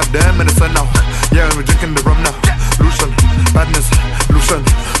 Look at them in the sun now. Yeah, we're drinking the rum now. Lucian, badness.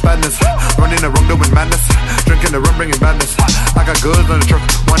 Running around doing madness. Drinking the rum, bringing badness. I got goods on the truck.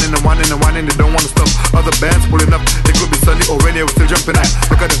 One in, they don't wanna stop. Other bands pulling up. It could be sunny or rainy, we're still jumping out.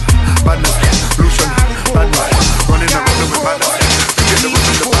 Look at them, badness. Lucian, badness. Running around doing madness. Drinking the rum,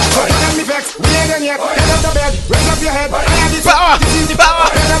 bringing badness. Let me vex, we ain't done yet. Get out of bed, raise up your head. Power.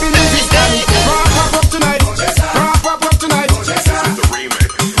 Wrap up tonight.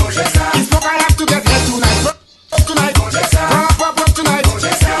 It's what I have to get here tonight. Wrap up tonight. It's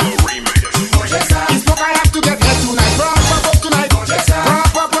what I have to get here tonight. Wrap up tonight. It's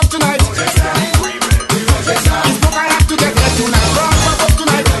what I have to get here tonight. Wrap up tonight.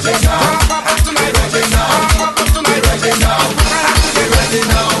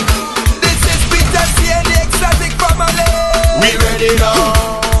 This is Peter C and the Exotic Family. We ready now.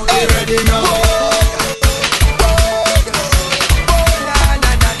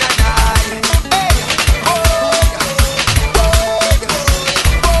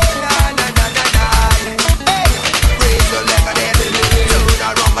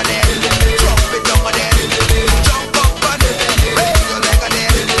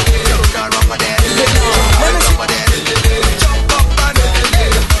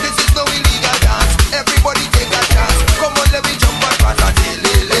 Everybody take a chance. Come on, let me jump and pass a deal.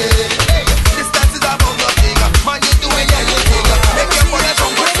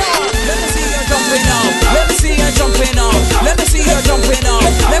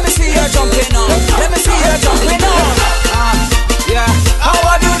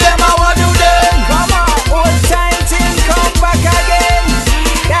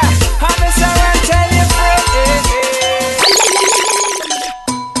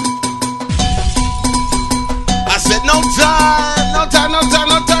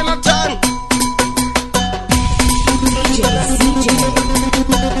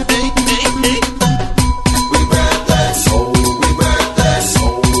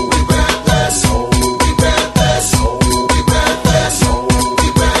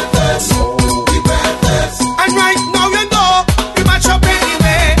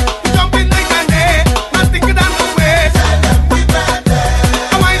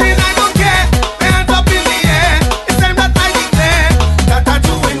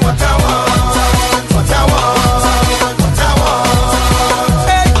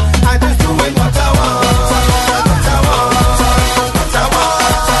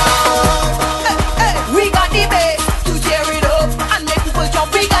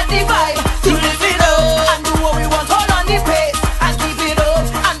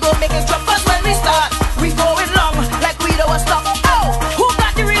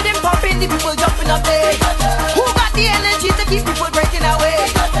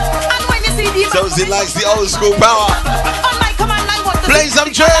 Tozy likes the old school power. Play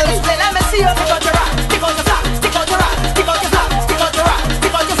some jam. Let me see you stick out your rock, stick out your flap, stick out your rock, stick out your flap, stick out your rock, stick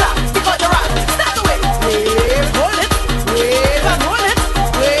out your flap, stick out your rock. Start the way. Wave, hold it, wave and hold it,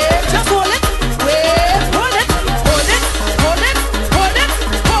 wave, just hold it, wave, hold it, hold it, hold it, hold it, hold it,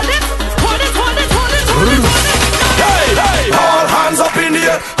 hold it, hold it, hold it, hold it, hold it. Hey, hey, all hands up in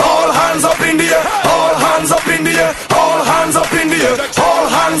the air, all hands up in the air, all hands up in the air, all hands up in the air, all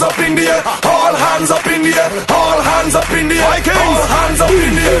hands up in the air, all hands up in the air, all hands up in the air, all hands up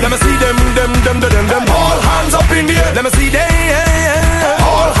in the air. Let me see them, all hands up in the air. Let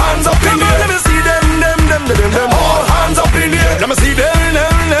me see them, all hands up in the air. Let me see them, all hands up in the air. Let me see them.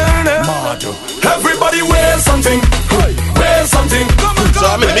 Everybody wear something, wear something. So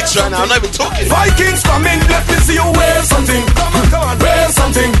I'm in the mix right now, I'm not even talking. Vikings coming, let me see you wear something. Come on, wear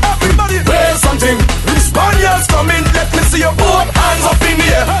something. Everybody wear something. Spaniards coming, let me see you both hands up in the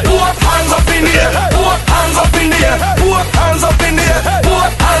air. Both hands up in the air. Both hands up in the air. Both hands up in the air.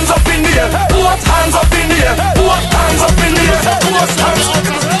 Both hands up in the air. Both hands up in the air. Both hands up in the air. Both hands up in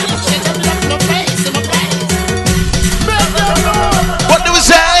the air. What do we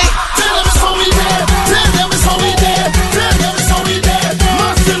say? Tell them it's how we dead. Tell them it's how we dead. Tell them it's how we dead.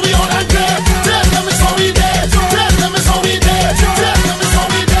 Man, still we on that dead. Tell them it's how we dead. Tell them it's how we dead. Tell them it's how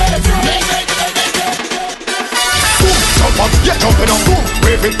we dead. Jump up, yeah, jumping up, boom,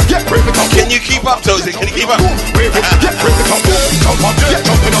 wave it, yeah, wave it up. Can you keep up, Tozy? Can you keep up? Wave it, yeah, wave it up, jump up, yeah,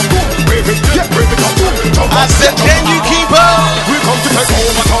 jumping up, boom, wave it, yeah, wave it up, jump up. I said, can you keep up? We come to take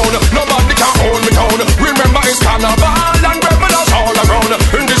over town, nobody can hold me down. Remember it's carnival and rebels all around.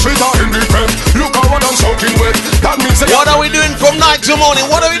 In the street or in the front, look how I'm soaking wet. That means what are we doing from night to morning?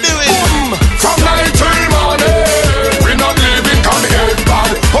 What are we doing? From night till morning, we're not living on the head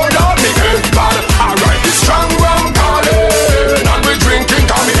bad. Hold on, the head bad. Alright, it's strong rum calling, and we're drinking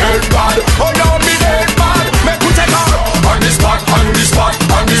on the head bad. Hold on, the head bad. Make we take off on the spot, on the spot,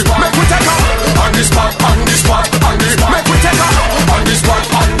 on the spot. Make we take off on the spot, on the spot, on the spot. Make we take off on the spot,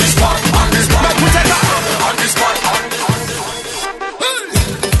 on the spot, on the spot. Make we take off on the spot, on the spot.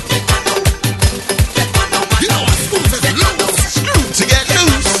 To get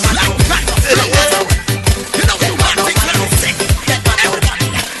loose.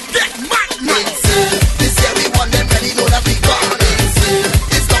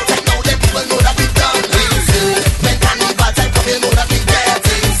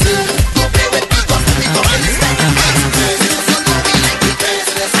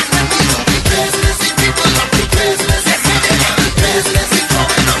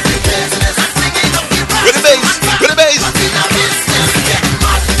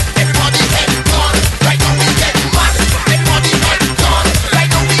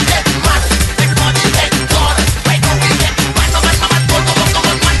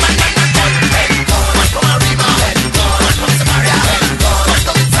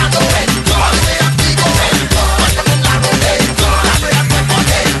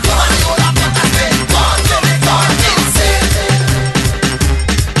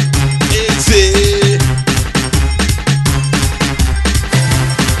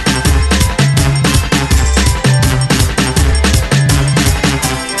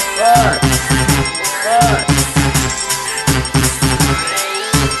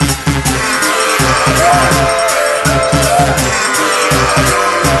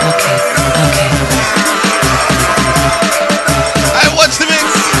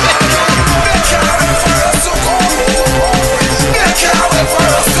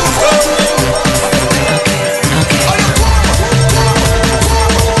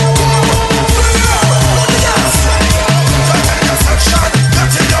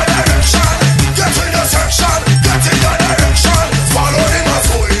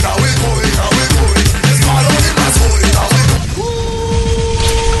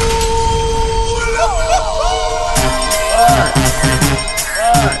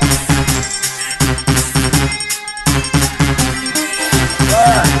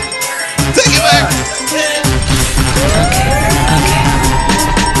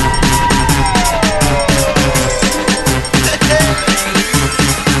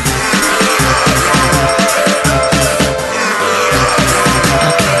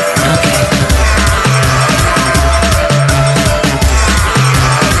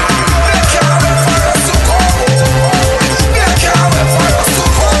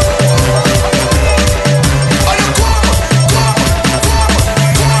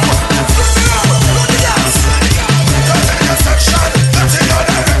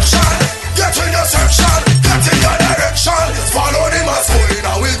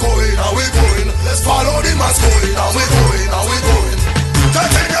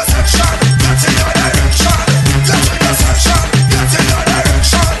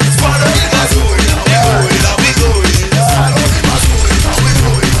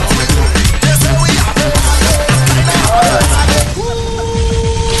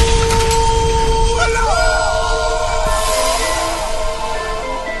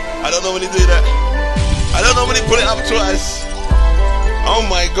 twice. Oh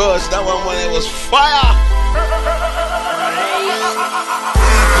my gosh, that one when it was fire.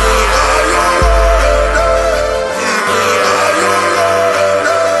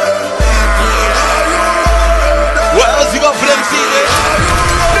 What else you got for them, CJ?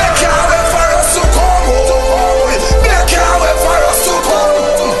 They can't wait for us to come home. They can't wait for us to come.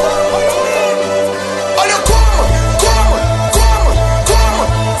 Oh, you come.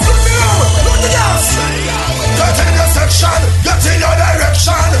 Look me up, look the gas. Get in your section, get in your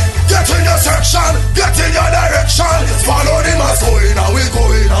direction. Get in your section, get in your direction. Let's follow the mass going, and we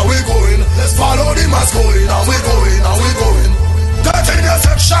going. Let's follow the mass going, and we going. Get in your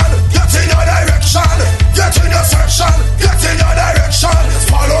section, get in your direction. Get in your section, get in your direction. Let's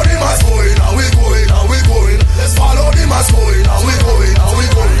follow the mass going, and we going. Let's follow the mass going, and we going.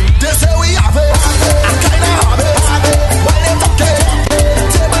 They say we have it, I kinda have it. When they talk it,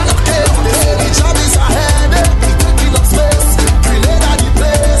 they will knock it. They say the job is ahead, we taking up space. Grenade at the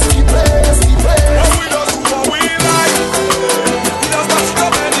place. Well, we just do what we like. We just not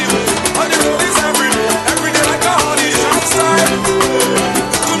stop anyway. On the road is every day like a honey shop style.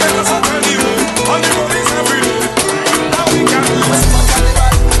 To make us up anyway. On the road is every day. Now we can do it.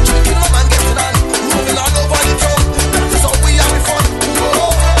 Drinking rum and getting on, moving all over the town. That is how we have it fun.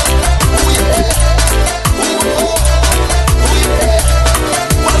 Ooh, yeah.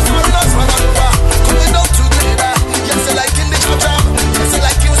 What's going on, man? Coming down together. Yes, I like in the jam. Yes, I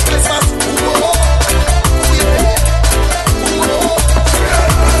like it was Christmas. Ooh, yeah.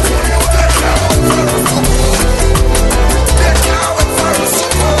 They can't wait for us to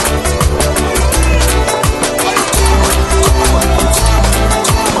come.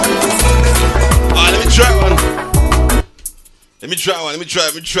 Alright, let me try one. Let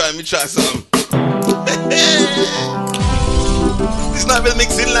me try something. It's not even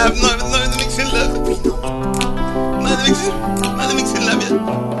mixing love, not even mixing love. Not the mixing love yet.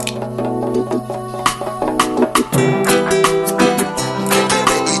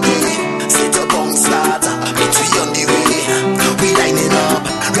 Set your bomb start, but we on the way. We lining up,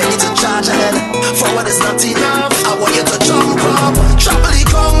 ready to charge ahead. Forward is not enough, I want you to jump up. Trouble the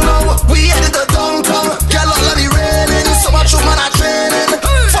ground now, we headed to downtown. Get all of the raining, so much woman are training.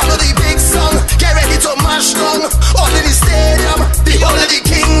 Follow the big song, get ready to mash down. All in the stadium, the whole of the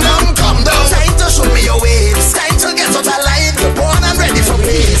kingdom. Come down, time to show me your waves. Time to get out of line, you're born and ready for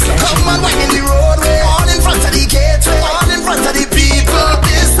peace. Come on, wine in the roadway, all in front of the gateway, all in front of the people.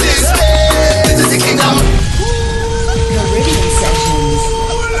 This is the kingdom. Caribbean Sessions.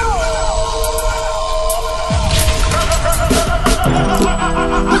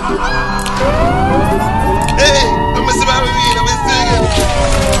 Hey, don't mess about with me, don't mess again.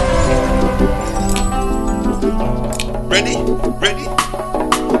 Ready?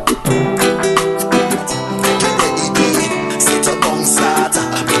 Set up on start,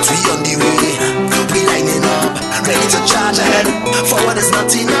 but we on the way. We lining up, ready to charge ahead. Forward is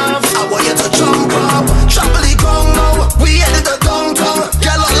not enough, I want you to jump up. Trample the ground now, we headed to downtown.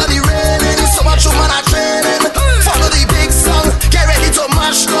 Get all of the raining, so much woman are training. Follow the big song, get ready to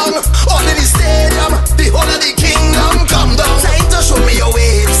mash down. All in the stadium, the whole of the kingdom. Come down, time to show me your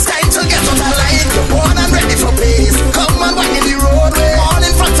waves. Time to get on the line, you're born and ready for peace. Come on, wine in the roadway, all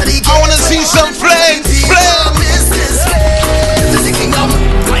in front of the gate. I wanna see some flames.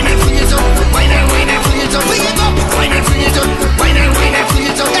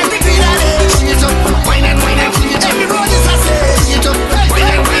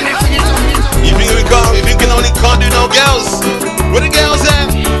 You think only can't do no girls? Where the girls at?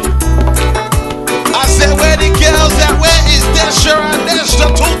 I said, where the girls at? Where is Desha and Desha?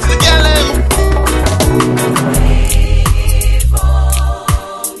 Talk to the girl.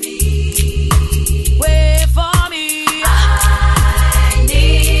 Wait for me. I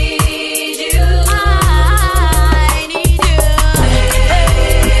need you.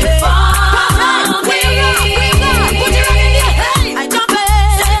 Wait for me. Put your hand in the air. I jump it.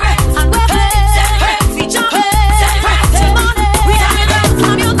 And we're playing. We jump it. We have it.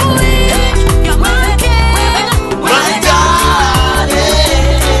 I'm your queen. You're my king. My darling.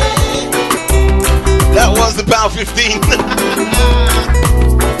 That was about 15.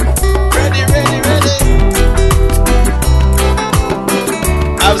 Ready.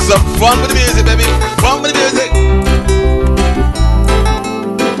 Have some fun with the music, baby. Fun with the music.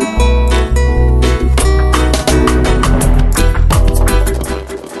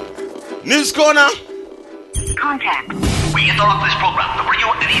 News corner. Contact. We interrupt this program to bring you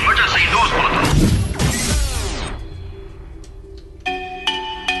an emergency news bulletin.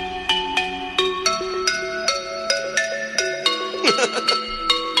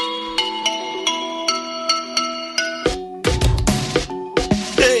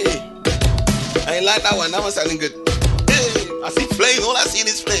 like that one. That one's sounding good. Hey, I see flames. All I see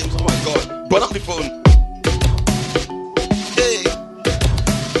is flames. Oh my God. Burn up the phone. Hey.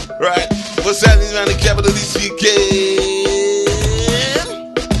 Right. What's happening around the capital this weekend?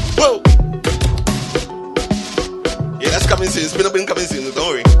 Whoa. Yeah, that's coming soon. Spin up and coming soon. Don't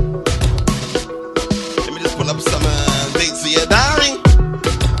worry. Let me just pull up some dates here, darling.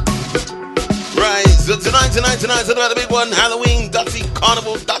 Right, so tonight's about the big one. Halloween, Dotty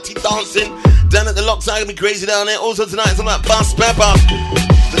Carnival, Dotty dancing. Down at the Locks, gonna be crazy down there. Also tonight, it's about Bass Pepper.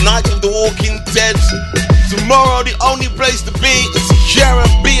 The night of the Walking Dead. Tomorrow, the only place to be is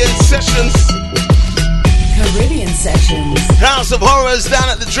Caribbean Sessions. Caribbean Sessions. House of Horrors down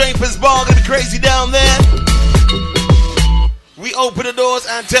at the Drapers Bar. Gonna be crazy down there. We open the doors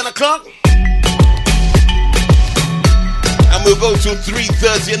at 10 o'clock. And we'll go till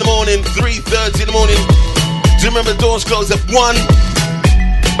 3:30 in the morning. 3:30 in the morning. Do you remember doors close at 1?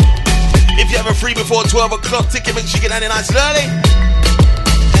 If you have a free before 12 o'clock ticket, make sure you get down there nice and early.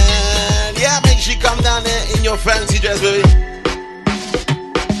 And yeah, make sure you come down there in your fancy dress, baby.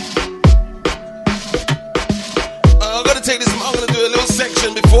 I'm gonna take this. I'm gonna do a little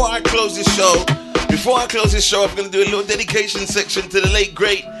section before I close this show. Before I close this show, I'm gonna do a little dedication section to the late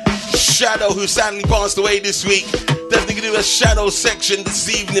great Shadow, who sadly passed away this week. Definitely gonna do a Shadow section this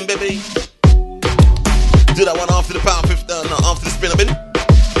evening, baby. Do that one after the Power 50, after the spin up in.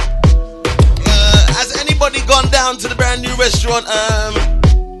 Has anybody gone down to the brand new restaurant,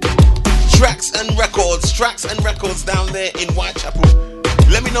 Tracks and Records down there in Whitechapel?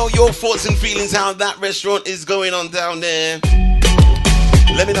 Let me know your thoughts and feelings how that restaurant is going on down there.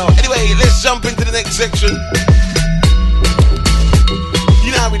 Let me know. Anyway, let's jump into the next section.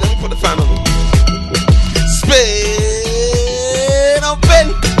 You know how we do. Let me put the fan on. Spin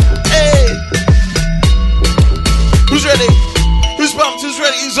open. Hey. Who's ready? Who's pumped? Who's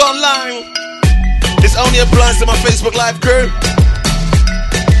ready? Who's online? This only applies to my Facebook Live crew.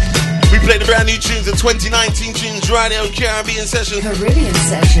 We play the brand new tunes, the 2019 tunes right here on Caribbean Sessions. Caribbean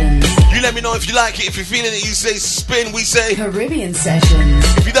Sessions. You let me know if you like it. If you're feeling it, you say spin. We say Caribbean Sessions.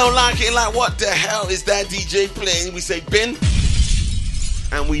 If you don't like it, like what the hell is that DJ playing? We say bin.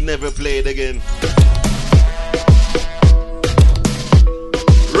 And we never play it again.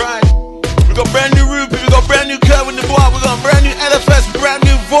 Right. We got brand new Ruby, we got brand new Kerwin the Boy, we got brand new LFS, brand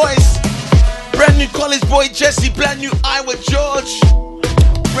new Voice, brand new College Boy Jesse, brand new Iowa George,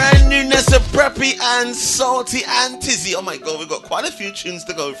 brand new Nessa Preppy and Salty and Tizzy. Oh my God, we got quite a few tunes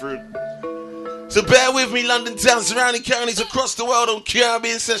to go through. So bear with me, London town, surrounding counties across the world on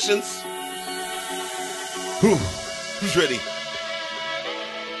Caribbean Sessions. Who's ready?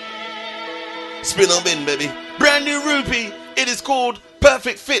 Spin on bin, baby. Brand new Rupee. It is called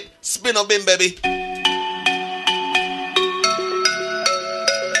Perfect Fit. Spin on bin, baby.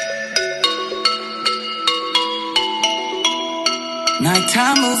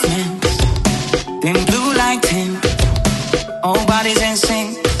 Nighttime movements, dim blue lighting, all bodies in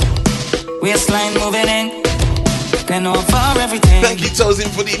sync. Waistline moving in, then over everything. Thank you, Tozin,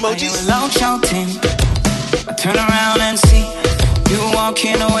 for the emojis. Loud shouting, I turn around and see you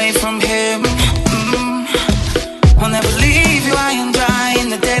walking away from him. I'll never leave you high and dry in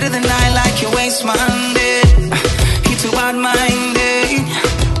the dead of the night like your waste Monday. He too bad-minded,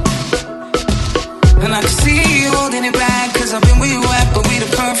 and I can see you holding it back, cause I've been where you at, but we the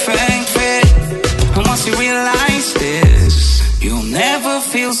perfect fit. And once you realize this, you'll never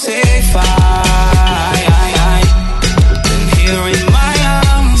feel safe. Then here in my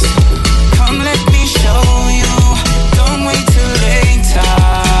arms, come let me show you. Don't wait till later.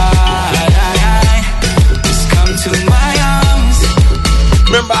 Just come to my arms.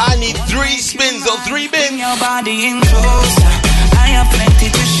 Remember, I need 3 spins or 3 bins. Bring your body in closer. I have plenty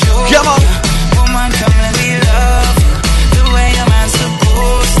to show. Come on. Woman, come let me love you the way a man's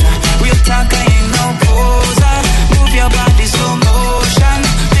supposed to. Real talk, I ain't no poser. Move your body slow motion,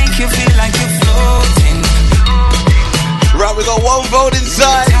 make you feel like you're floating. Right, we got 1 vote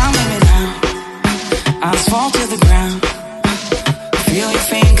inside. Down with me now, asphalt to the ground. Feel your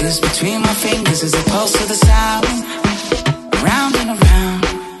fingers between my fingers as opposed to the sound. Round and around.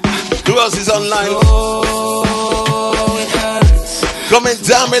 Who else is online? Oh, it hurts. Comment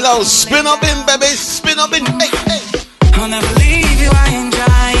down below. Spin up in, baby. Spin up in. Hey, hey. I'll never leave you high and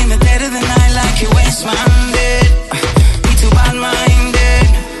dry in the dead of the night like you waste Monday. Be too bad-minded,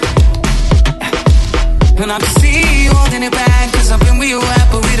 and I can see you holding it back, cause I've been where you at,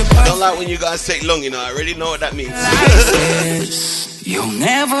 but we the perfect. I don't like when you guys take long, you know. I already know what that means. You'll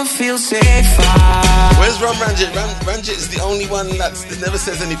never feel safer. Where's Ram Ranjit? Ranjit is the only one that never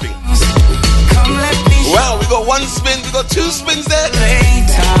says anything. Come let me. Wow, we got one spin, we got two spins there.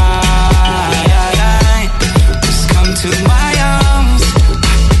 Later, just come to my arms.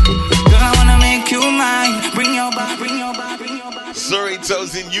 Girl, I wanna make you mine. Bring your back, bring your back, bring your back. Sorry,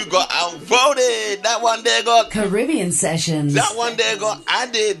 Tosin, you got outvoted. That one there got Caribbean Sessions. That one there got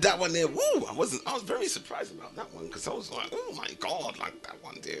added. That one there, woo! I was very surprised about that one because I was like, oh my god, like that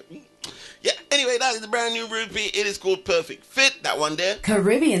one there. Yeah. Anyway, that is the brand new Rupee. It is called Perfect Fit. That one there.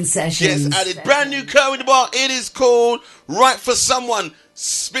 Caribbean Sessions. Yes, added brand new Curry the Bar. It is called Right for Someone.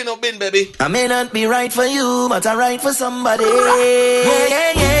 Spin or bin, baby. I may not be right for you, but I'm right for somebody.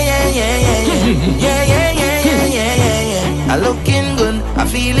 I looking good, I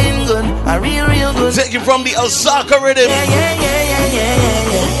feeling good, I real good. Taking from the Osaka rhythm.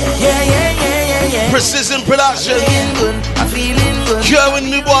 Precision production. Good, I feeling good.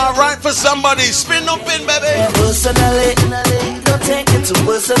 Kerwin Dubois, right for somebody. Spin up in, baby. Personally, don't take it too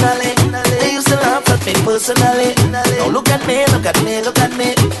personally. They used to laugh at me personally. Now look at me, look at me, look at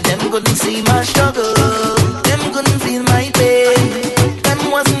me. Them couldn't see my struggle. Them couldn't feel my pain.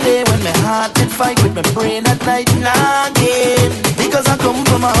 Them wasn't there when my heart did fight with my brain at night. Nah, again. Because I come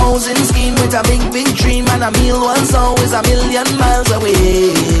from a housing scheme with a big dream, and a meal was always a million miles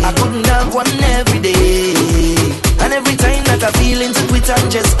away. I couldn't have one every day. And every time that I feel into quit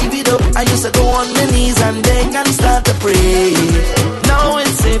and just give it up, I used to go on my knees and beg and start to pray. Now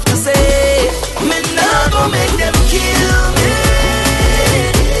it's safe to say, me not gonna make them kill me.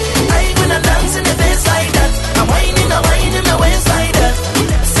 I ain't gonna dance in the face like that. I'm whining the waist like that.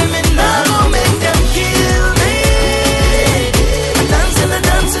 Say me not gonna make them kill me. I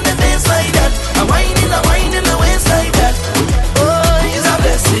dance in the face like that. I'm whining the waist like that. Oh, it's a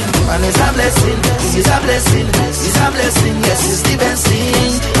blessing, and it's a blessing. It's a blessing, it's a blessing, yes, it's the best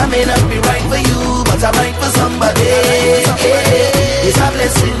thing. I may not be right for you, but I'm right for somebody. It's a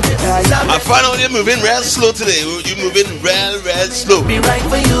blessing, it's a blessing. I find out you're moving real slow today. You're moving real slow. Be right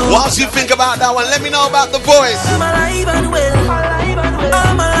for you. Whilst you think about that one, let me know about the voice. I'm alive and well.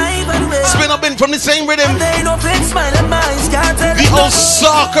 I'm alive and well. Spin up in from the same rhythm. They don't fake smile and my eyes can't tell. The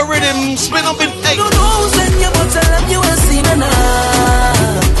Osaka rhythm. Spin up in. Hey. You know, send you, but tell them you will see me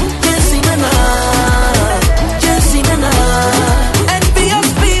now. Can't see me now. Can't see me now.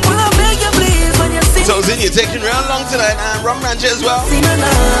 Envious people, I beg you please when you see. So Zin, you're taking real long tonight, and Rum Rancher as well. See me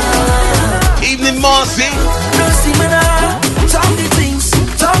now. Evening Marcy. No see me now. Talk the things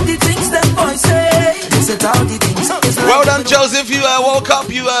that boys say. They say talk the things. Well done, Joseph. You woke up.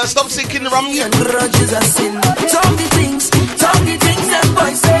 You stopped sinking the rum. And grudges are sin. Talk the things that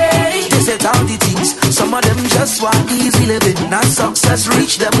boys say. They say talk the things. Some of them just want easy living. Not success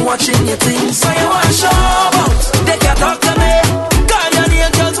reach them watching your things. So you want to show about? They can't talk to me. Guardian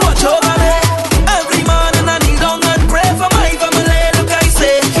angels watch over me. Every morning I kneel down and pray for my family. Look, I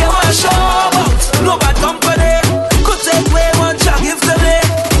say, you want to show about? No bad company. Could take away one child give to me.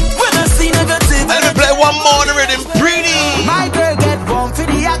 When I see negative. Let me play one more the rhythm. Pretty. My girl get warm for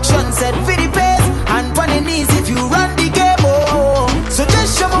the action, set for the pace. And on the knees if you run the game, oh. So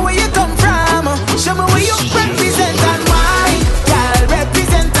just show me where you come from. Show me where you represent and why. Girl,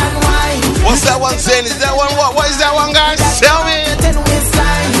 represent and why. What's that one saying? Is that one what? What is that one, guys? Tell me. 10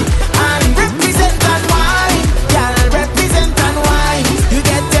 waistline. And represent and why. Girl, represent and why. You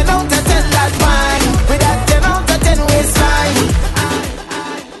get 10 out of 10 that why. With that 10 out of 10 waistline.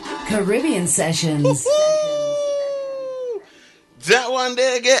 Caribbean Sessions. That one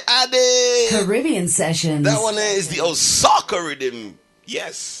there get added. Caribbean Sessions. That one there is the Osaka rhythm.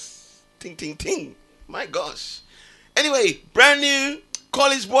 Yes. Ting, ting, ting. My gosh. Anyway, brand new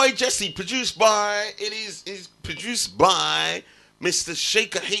College Boy Jesse, produced by, it is produced by Mr.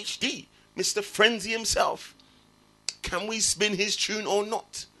 Shaker HD, Mr. Frenzy himself. Can we spin his tune or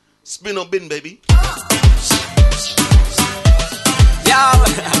not? Spin or bin, baby. Yo,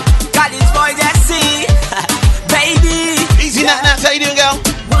 College Boy Jesse, baby. Easy, Nat, how you doing, girl?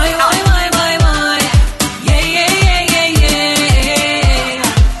 Why? Yeah.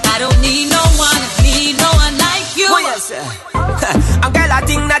 I don't need no one like you. Oh, yes, sir. And girl, I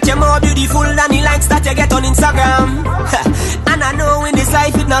think that you're more beautiful than the likes that you get on Instagram. And I know in this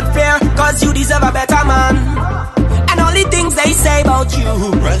life it's not fair, cause you deserve a better man. And all the things they say about you,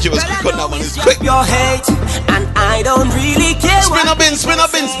 Randy was quick on that one, it's quick. Your hate, and I don't really care. Spin up in.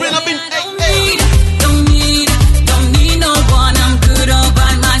 Hey. Don't need no one. I'm good all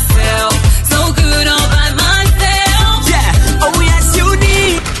by myself. So good all by myself. Yeah, oh yes you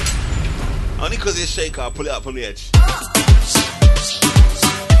need. Only cause it's Shaker, I'll pull it up from the edge.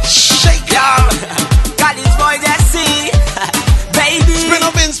 Shake, got this boy that see. Baby. Spin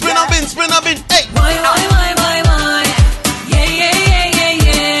up in, spin up in, spin up in. Hey. Why. Yeah.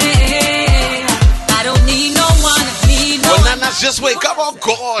 I don't need no one, Well, Nana's just wake up, oh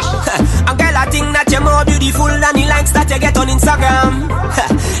gosh. And girl, I think that you're more beautiful than the likes that you get on Instagram.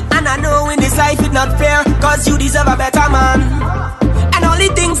 And I know in this life it's not fair, cause you deserve a better man. And all the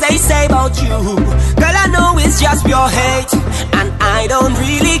things they say about you, girl, I know it's just pure hate. And I don't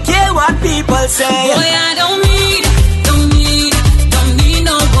really care what people say. Boy, I don't need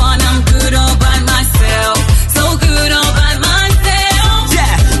no one. I'm good all by myself. So good all by myself.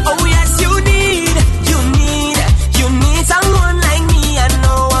 Yeah, oh yes, you need someone like me and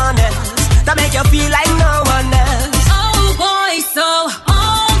no one else, that make you feel like no one else. Oh boy, so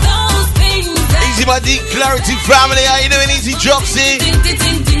all those things that Easy my deep clarity family, how you doing? Easy Dropsy.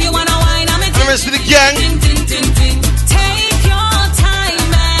 you wanna whine, I'm The rest of the gang. Take your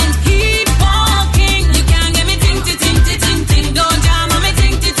time and keep walking. You can't get me ting. Don't jam on me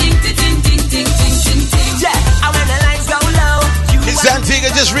ting. Yeah, and when the lights go low, It's Antigua,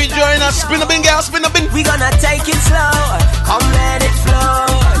 just rejoin us. Spin up in, gal, spin up in. we gonna take it slow. Come let it flow.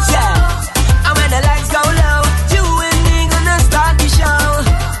 Yeah, and when the lights go low, you and me gonna start the show.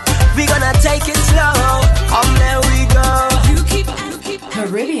 We gonna take it slow. Come there we go.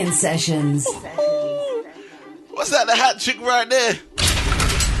 Caribbean Sessions. What's that, the hat trick right there?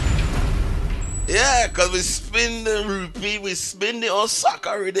 Yeah, because we spin the rupee, we spin the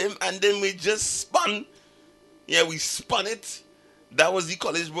Osaka rhythm, and then we just spun. Yeah, we spun it. That was the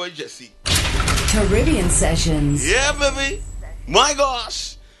college boy Jesse. Caribbean Sessions. Yeah, baby. My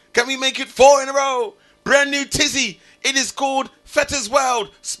gosh. Can we make it 4 in a row? Brand new Tizzy. It is called Fetters World.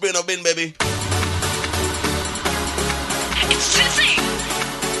 Spin up in, baby. It's Tizzy.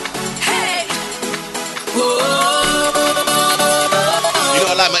 Hey. You know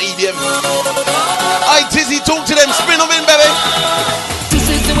I like my EDM. Aye, Tizzy, talk to them. Spin up in, baby. This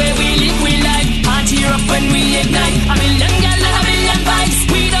is the way we live, we like. Party up when we ignite. A million gal and a million vibes.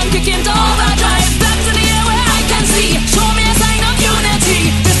 We don't kick into overdrive. Flags in the air where I can see. Show me a sign of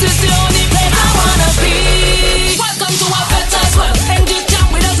unity. This is the only place I wanna be. Welcome to our Fetters World. And you jam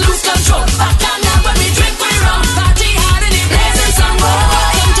with us, lose control. Back and down when we drink, we rum. Party hard in the blazing sun.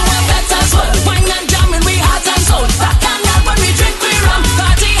 Welcome to our Fetters World. Wine and jam and we heart and soul. Back and down when we drink, we rum.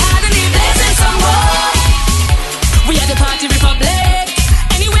 Party hard in the blazing sun. We are the party republic.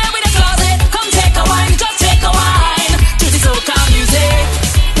 Anywhere with a closet, come take a wine, just take a wine. To the soca music,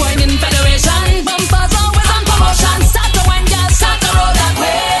 wine in federation, bumpers always on promotion. Start to wine, girl, start to roll that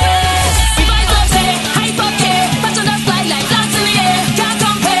way. We vibe up, say, hype up, yeah. But on the fly like flats in the air, can't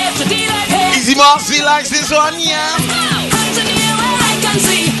compare to the like hey. Easy Marcy likes this one, yeah. Hands in the air where I can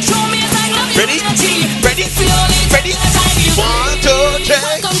see. Show me a sign of Ready? unity. Ready? It's the only Ready? time you 1, 2, 3.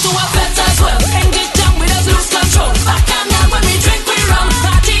 Welcome to our Fetters World. And get down with us, lose control. Back and down when we drink, we rum.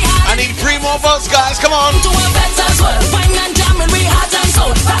 Party hard. I need 3 more votes, guys. Come on. To our Fetters World. Wine and jam and we heart and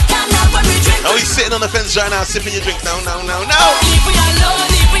soul. Back and down when we drink. Are we sitting on the fence right now, sipping your drink? No. Leave we alone,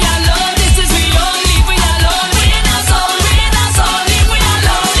 leave we alone. This is we all, leave we alone. We in our soul, we in our soul. Leave we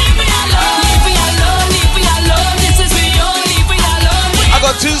alone, leave we alone. Leave we alone, leave we alone. This is we all, leave we alone. I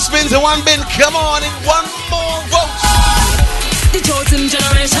got 2 spins and 1 bin. Come on, and 1 more vote. The chosen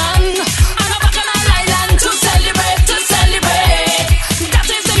generation. On a bacchanal island to celebrate, to celebrate. That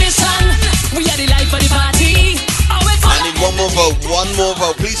is the mission. We are the life of the party. I need 1 more vote. 1 more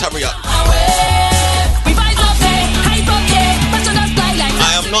vote. Please hurry up. We vibe up, hey, hype up, yeah. But on the fly like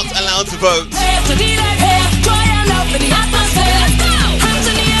I am not allowed to vote. to the like hey. Joy and love in the atmosphere. Let's go. Hands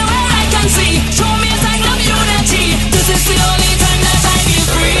in the air where I can see. Show me a sign of unity. This is the only time that I feel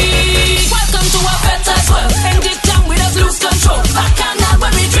free. Welcome to our Fetters World. And get down with us, lose control. Back and down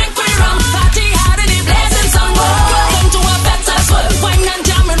when we drink, we rum. Party hard in the blazing sun. Welcome to our Fetters World. Wine and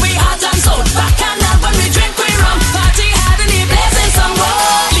jam and we heart and soul. Back and down when we drink, we rum. Party hard in the blazing sun.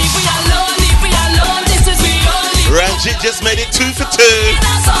 Leave we alone, leave we alone. This is we only. Ranjit just made it 2 for 2.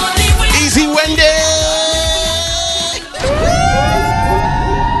 Easy Wendy.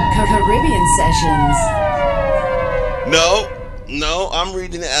 Caribbean Sessions. No, I'm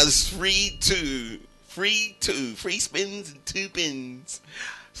reading it as 3-2. 3-2. 3 spins and 2 pins.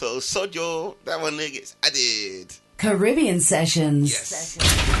 So Sojo, that one there gets added. Caribbean Sessions. Yes.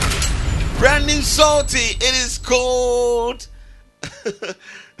 Brand new salty. It is called.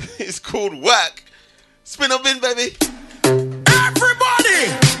 It's called Whack. Spin up in, baby.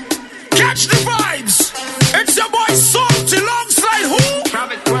 Everybody, catch the vibes. It's your boy Salty alongside who?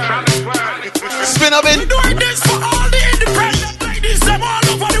 Spin up in. We're doing this for all the independent ladies them all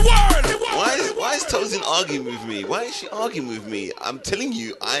over the world. Why is Tosin arguing arguing with me? Why is she arguing with me? I'm telling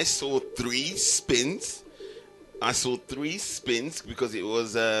you, I saw 3 spins. Because it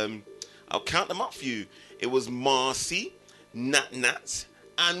was, I'll count them up for you. It was Marcy, Nat,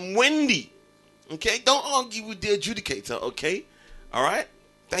 and Wendy. Okay? Don't argue with the adjudicator, okay? All right?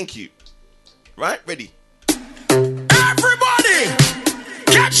 Thank you. Right? Ready? Everybody,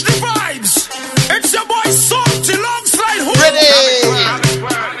 catch the vibes. It's your boy Salty alongside who? Ready?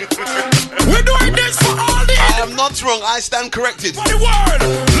 We're doing this for all the... I am not wrong. I stand corrected. For the world.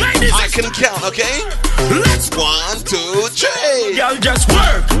 Ladies, I can count, okay? Let's 1, 2, 3. Y'all just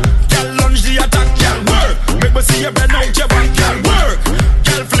work. Y'all lunge the attack, y'all work. Make me see you bend out your back, y'all work.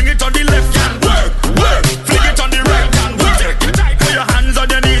 Y'all fling it on the left, y'all work. Fling it on the right, y'all work. Take your time, put your hands on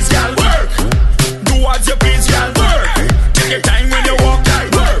your knees, y'all work. Do what you please, y'all work. Take your time when you walk, y'all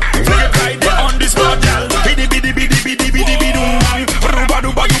work. Fling it right there on the spot, y'all. Biddy biddy biddy biddy biddy biddy doom bang. Ruba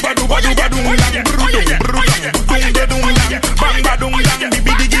duba duba duba duba doom bang. Brudum brudum doom de doom bang. Bang ba doom bang.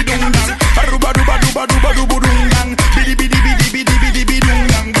 Biddy biddy doom bang. Ruba duba duba duba duba doom bang. Biddy biddy biddy biddy biddy biddy doom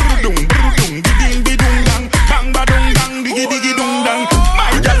bang. Brudum brudum biddy biddy doom bang. Bang ba doom bang. Biddy biddy doom bang.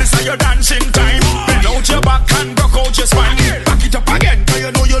 My girl, this is your dancing time. Bend out your back and rock out your spine. Back it up again, 'cause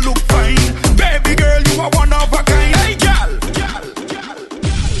you know you look fine. Baby girl, you are one of a kind. Hey, girl.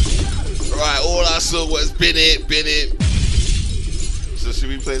 Right, all I saw was bin it. So should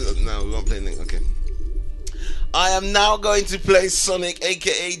we play? No, we won't play anything. Okay. I am now going to play Sonic,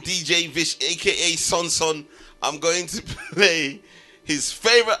 aka DJ Vish, aka Son. I'm going to play his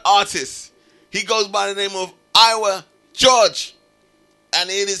favorite artist. He goes by the name of Iowa George, and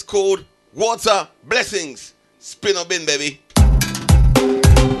it is called Water Blessings. Spin or bin, baby.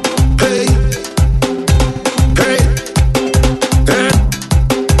 Hey.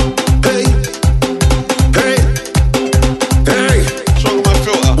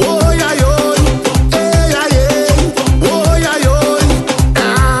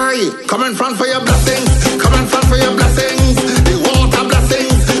 Come in front for your blessings. Come in front for your blessings. The water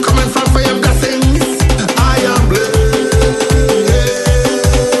blessings. Come in front for your blessings. I am blessed.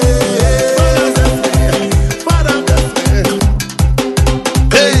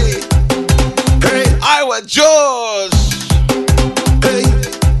 Hey, Iowa George. Hey.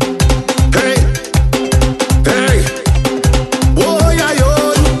 Oh yeah, yo.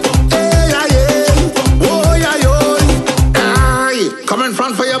 Hey, yeah. Oh yeah, yo. Aye. Come in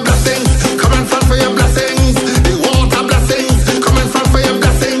front for your blessings. Come in front for your blessings. The water blessings. Come in front for your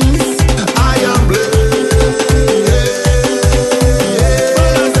blessings. I am blessed.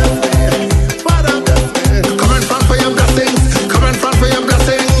 Come in front for your blessings. Come in front for your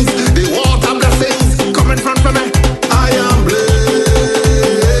blessings. The water blessings. Come in front for me. I am blessed.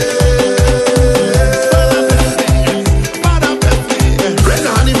 Raise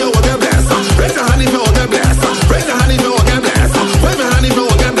your hand if you want to get blessed. Raise your hand if you want to get blessed. Raise your hand if you want to get blessed. Wave your hand if you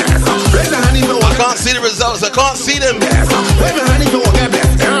want to get blessed. Raise your hand if you want to get blessed. I can't see the results. I can't see them. Wave your hand if you want to get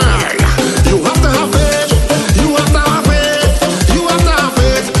blessed. You have to have faith. You have to have faith. You have to have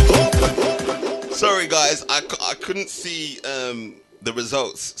faith. Sorry, guys. I couldn't see the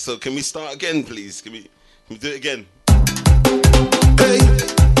results. So can we start again, please? Can we do it again? Hey.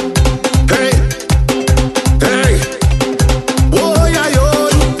 Oh yeah, yo.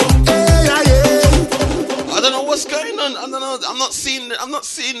 Hey, yeah. I don't know what's going on. I don't know. I'm not seeing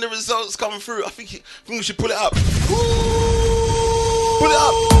the results coming through. I think we should pull it up. Pull it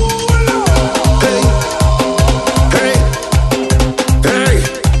up. Hey.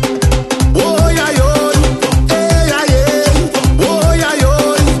 Oh yeah, yo. Hey, yeah. Oh yeah, yo.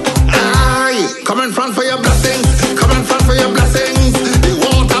 Aye. Come in front for your blessings. Come in front for your blessings. The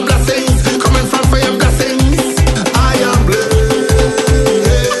water blessings. Come in front for your blessings. I am blessed.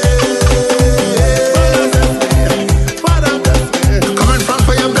 Come in front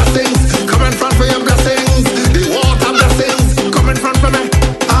for your blessings. Come in front for your blessings. The water blessings. Come in front for me.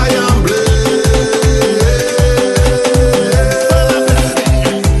 I am blessed.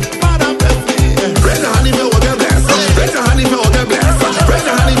 Raise your hand if you want to get blessed. Raise your hand if you want to get blessed. Raise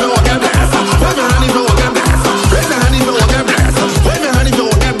your hand if you want to get blessed. Wave your hand if you want to get blessed. Raise your hand if you want to get blessed. Wave your hand if you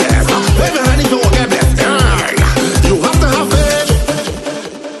want to get blessed. Wave your hand if you want to get blessed. You have to have faith.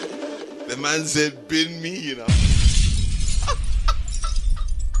 The man said, "Bin me," you know.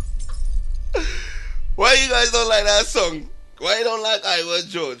 Why you guys don't like that song? Why you don't like Iowa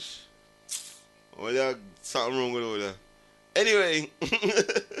George? Well, there's something wrong with all that. Anyway,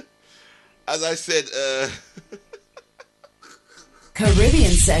 as I said,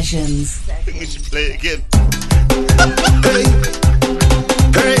 Caribbean Sessions. I think we should play it again.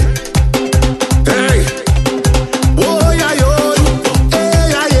 Hey. Oh yeah, yo. Hey,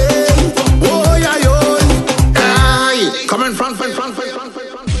 yeah. Oh yeah, yo.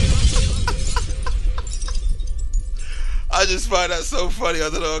 funny. I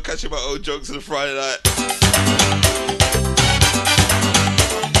don't know. I'm catching my own jokes on a Friday night.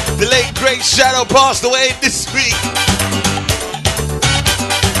 The late great Shadow passed away this week.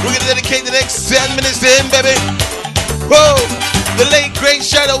 We're gonna dedicate the next 10 minutes to him, baby. Whoa, the late great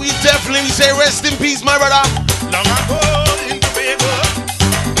Shadow. We definitely say rest in peace, my brother. Long ago in Tobago,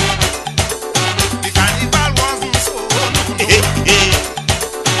 the carnival wasn't so known.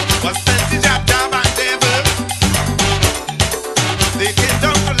 Was plenty jab jab and devil. They came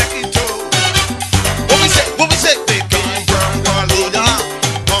down to Lucky Joe. What we say? What we say? They came from Wallonia,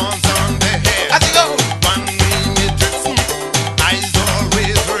 horns on their head. How's it go? One minute Jackson, eyes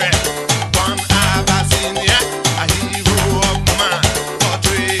always red. One Abyssinia, a hero of man,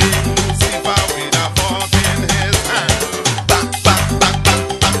 portraying Lucifer with a fork in his hand.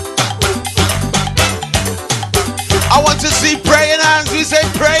 I want to see praying hands. We say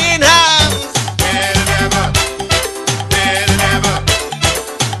praying hands.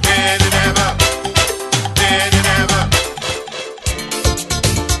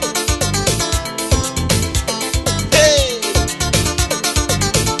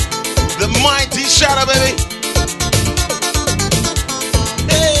 Shadow, baby.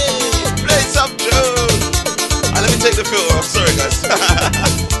 Hey, play some Joe. Let me take the filter off. Sorry, guys.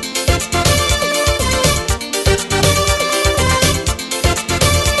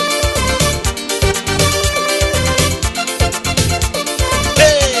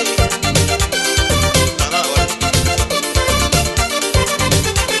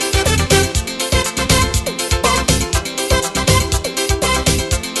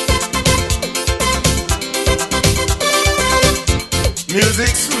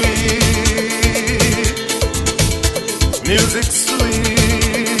 Music sweet, music sweet.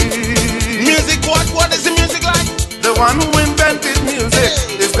 Music what is the music like? The one who invented music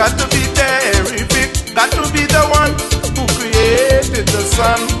is got to be terrific. Got to be the one who created the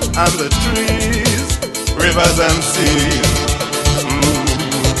sun and the trees, rivers and seas.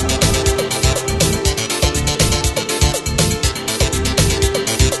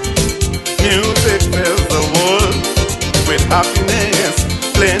 Music fills the world with happiness,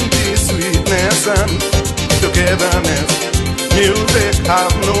 plenty sweetness and togetherness. Music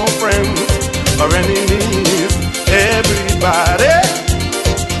have no friends or enemies. Everybody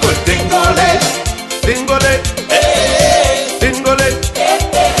could dingole, dingole, dingole,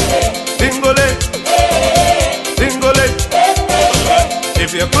 dingole, dingole.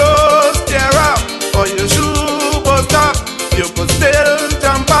 If your clothes tear up or your shoe bust up, you could still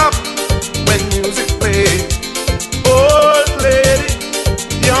jump up when music plays. Old lady,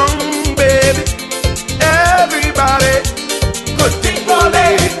 young baby, everybody could dingole,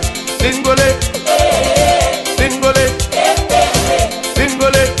 dingole, dingole,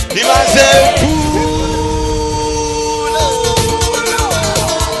 dingole. He might say,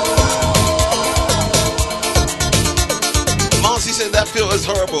 Marcy said that filter's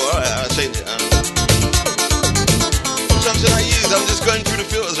horrible. Alright, I'll change it. Which one should I use? I'm just going through the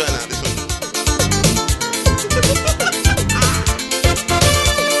filters right now. This one.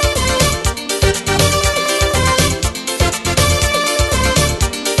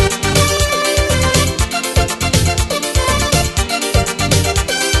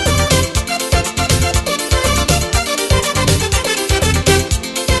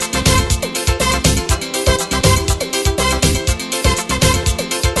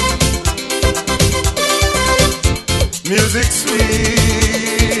 Music sweet,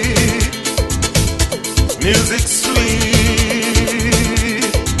 music sweet.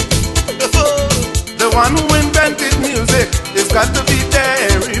 The one who invented music has got to be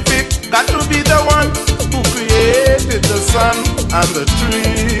terrific. Got to be the one who created the sun and the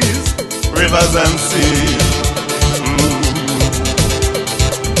trees, rivers and seas.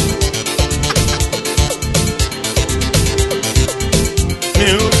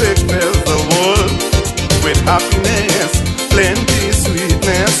 Music fills the world with happiness, plenty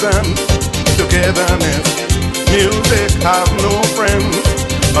sweetness and togetherness. Music have no friends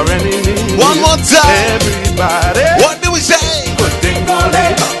or enemies. One more time. Everybody. What do we say? Good dingole,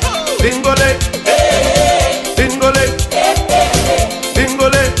 dingole, dingole,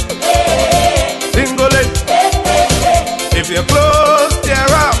 dingole, dingole. If your clothes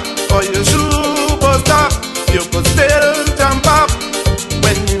tear up or your shoe bust up, you could still jump up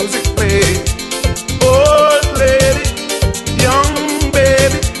when music plays. Old lady, young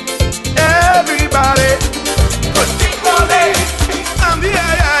baby, everybody could dingole.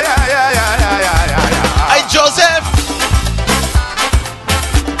 Hey Joseph,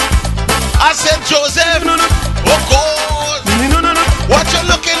 I said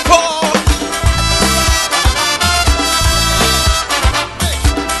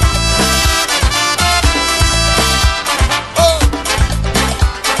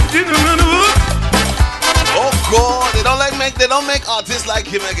don't make artists like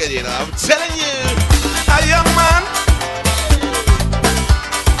him again, you know. I'm telling you. A young man,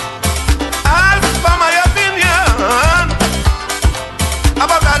 as for my opinion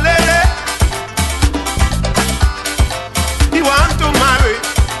about a lady he want to marry.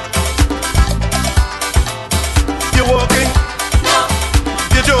 You walking? No.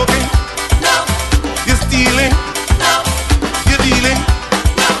 You joking? No. You stealing? No. You dealing?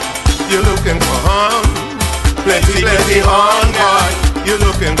 No. You looking for horn? Plenty horn, boy. You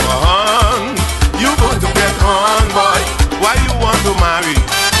looking for horn? You going to get horn, boy. Why you want to marry?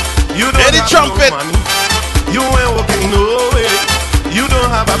 You don't have trumpet. No money. You ain't working no way. You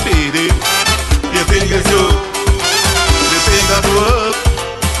don't have a payday. You think it's so? You think that's work?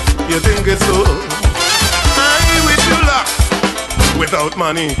 You think it's so? I wish you luck. Without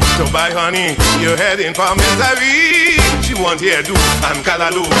money to buy honey, you're heading for misery. She want hairdo and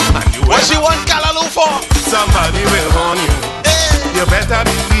callaloo, and you what she want callaloo for? Somebody will horn you. Hey. You better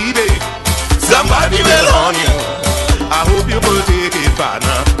believe it. Somebody will horn you. I hope you will take it,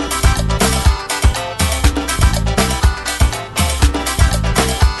 partner.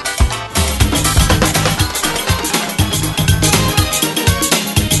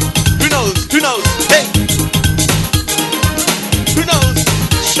 Who knows? Hey! Who knows?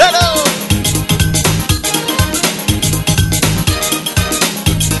 Shut up!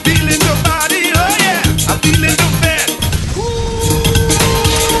 Feeling your body, oh yeah! I'm feeling your bed.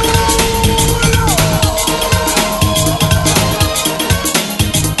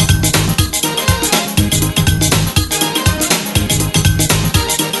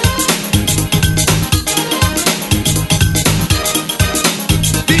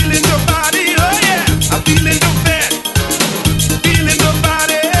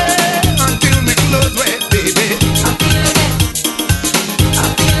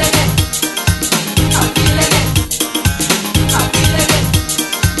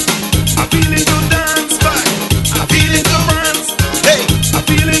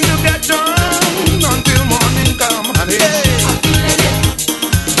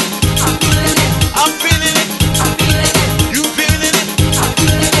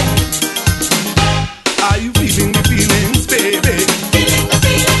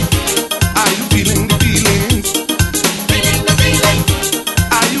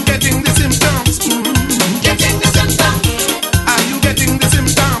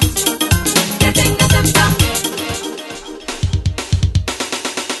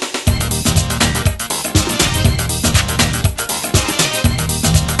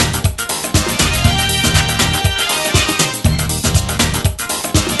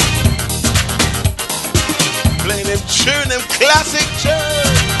 Classic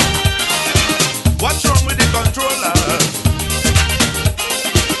church. What's wrong with the controller?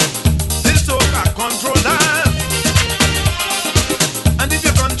 This soca controller. And if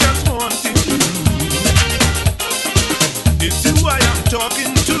your conscience wanting to, it's who I am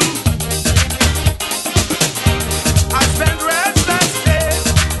talking to. I spend restless days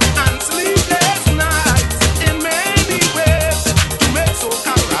and sleepless nights in many ways to make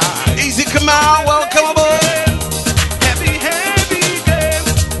soca right. Easy, come on, welcome aboard.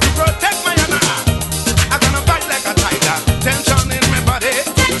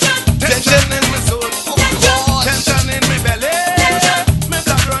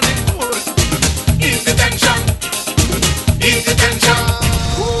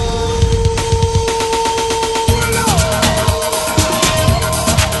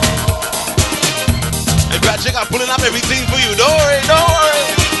 Pulling up everything for you. Don't worry, don't worry.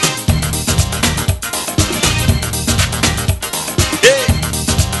 Hey,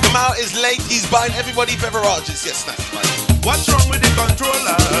 Kamal is late. He's buying everybody beverages. Yes, that's fine. What's wrong with the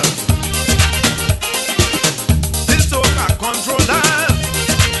controller? This soca controller.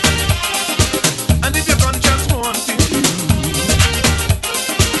 And if your conscience wanting to,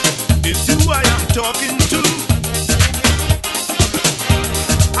 it's who I am talking to.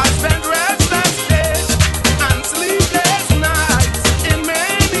 I spend restless days and sleepless nights in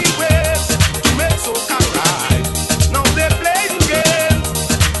many ways to make soca right. Now they're playing games,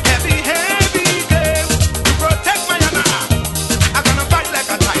 heavy games to protect my honor. I'm gonna fight like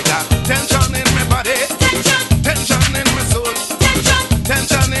a tiger. Tension in my body, tension in my soul,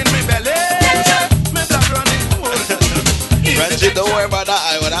 tension in my belly, my blood running cold. Reggie, don't worry about that.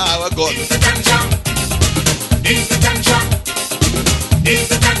 I will go. Ease the tension, ease the tension, ease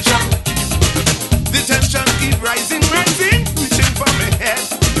the tension. The tension keep rising, reaching for my head.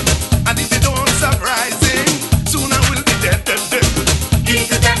 And if it don't stop rising, soon I will be dead. Ease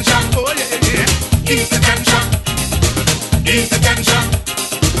the tension, oh yeah. Ease the tension, ease the tension,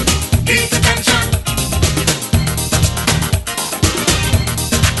 ease the tension.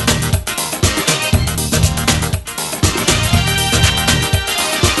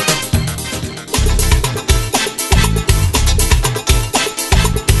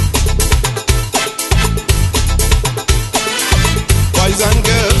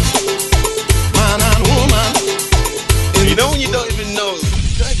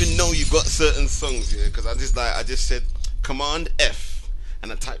 even know you got certain songs, yeah, because I just said Command F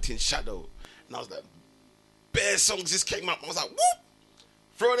and I typed in Shadow and I was like, bare songs just came up. I was like, whoop,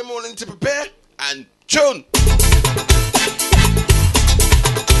 throw them all in to prepare and tune.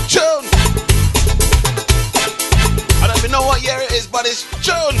 Tune. I don't even know what year it is, but it's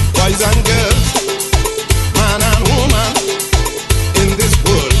tune. Boys and girls, man and woman, in this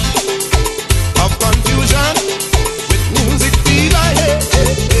world of confusion, with music fever,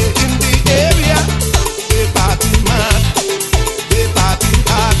 in the area, they party mad, they party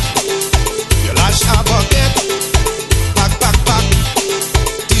hard. You lash a bucket, pack, pack, pack.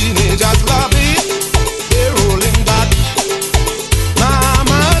 Teenagers love it, they're rolling back.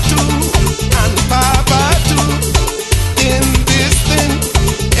 Mama too, and Papa too. In this thing,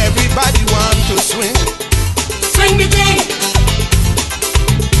 everybody want to swing. Swing the thing.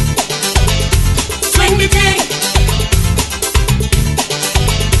 Swing the thing.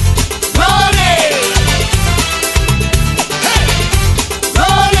 Roll it. Hey.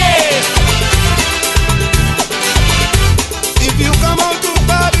 Roll it. If you come out to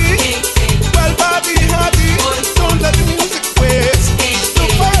party, well party hardy. Don't let the music waste.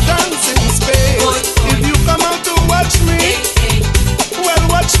 Look for a dancing space. If you come out to watch me, well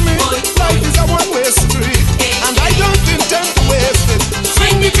watch me. Life is a one-way street, and I don't intend to waste it.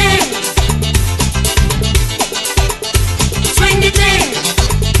 Swing the thing. Swing the thing.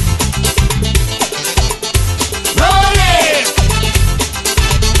 Roll it.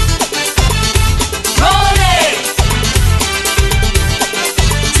 Roll it.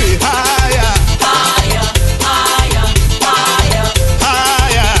 Say higher. Higher, higher, higher.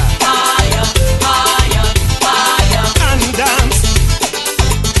 Higher. Higher, higher, higher. And dance.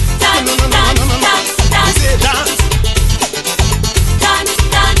 Dance, no, no, no, no, no, no, no. Dance, say dance. Dance,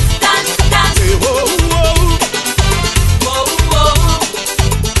 dance, dance, dance. Say whoa, whoa. Whoa, whoa.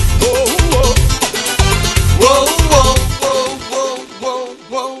 Whoa, whoa. Whoa, whoa, whoa, whoa, whoa,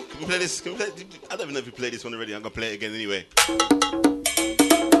 whoa. Can we play this? Can we play? I don't even know if we played this one already. I'm gonna play it again anyway.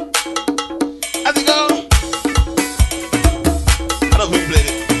 How's it go? I don't know if we played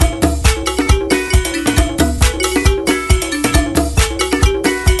it.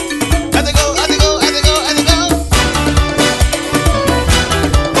 How's it go? How's it go? How's it go? How's it go?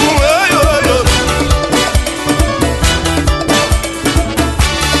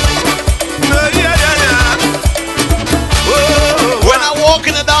 When I walk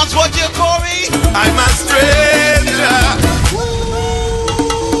in the dance, what you call me? I'm a stranger.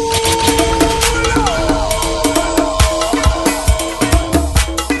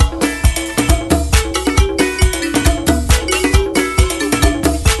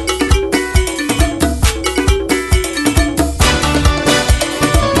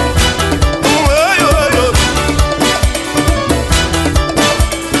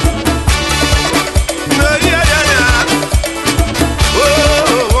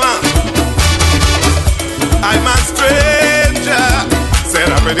 I'm a stranger, said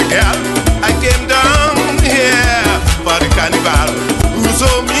a pretty girl. I came down here for the carnival. Who's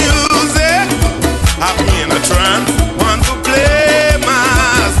music? Have me in a trance. Want to play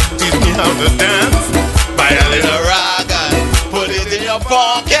mass? Teach me how to dance. Buy a little rag and put it in your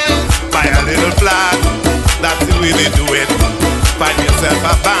pocket. Buy a little flag. That's the way they do it. Find yourself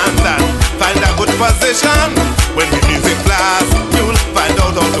a band and find a good position. When the music blasts, you'll find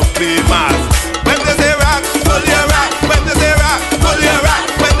out how to play mass. When they say rock, pull your rock. When they say rock, pull your rock.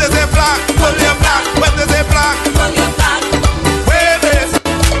 When they say flag, pull your flag. When they say flag, pull your flag. Wave it,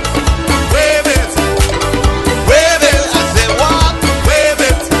 wave it, Wave it. I say what? wave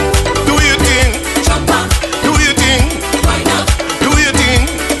it. Do your thing, Jump up, do your thing, wind up, do your thing,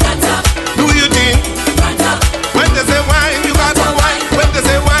 dance up, do your thing. dance up. When they say wine, you got to wine. When they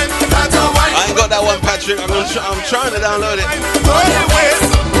say wine, you got to wine. I ain't got that one, Patrick. I'm trying to download it. Roll the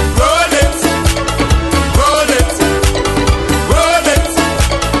waist, roll it, roll it, roll it,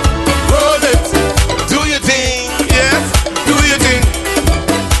 roll it. Do your thing. Yes, do your thing,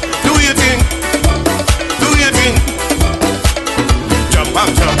 do your thing, do your thing. Jump up,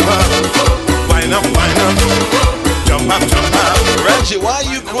 wind up, jump up. Reggie, why are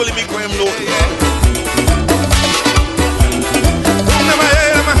you calling me Graham Norton?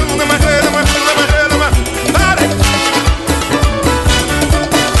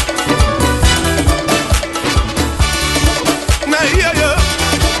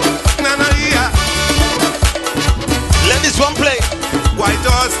 Let this one play. White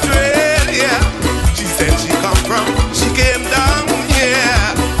Australia, she said she come from. She came down here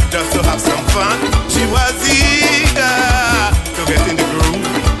just to have some fun. She was eager to get in the groove.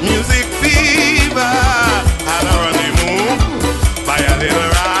 Music fever had a honeymoon by a little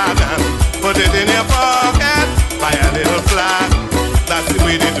ride.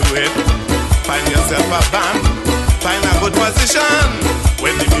 position.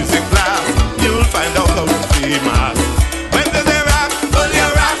 When the music blasts, you'll find out how to play mass. When there's a rock, pull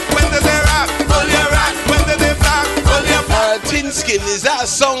your rock. When there's a rock, pull your rock. When there's a block, pull your block. Tin Skin, is that a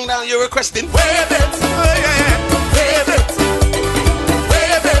song now you're requesting? Wave it, oh yeah, wave it,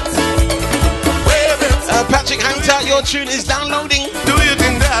 wave it, wave it. Patrick, hang tight, your tune is downloading. Do you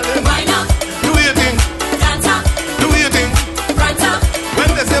think, darling? Why not? Do you think? Dance up, Do you think? right up, When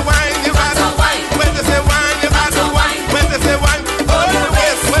they say wine, you got to wine. When they say wine, you got to wine. When they say wine, hold your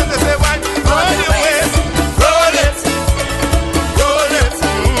waist. When they say wine, hold your waist. Roll it, roll it,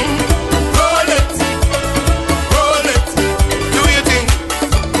 roll it, roll it. Do you think?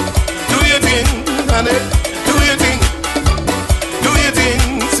 Do you think, honey? Do you think? Do you think,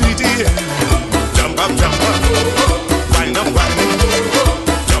 sweetie? Jump up, wine up,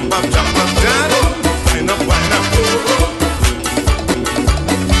 jump up, darling. Wine up, wine up.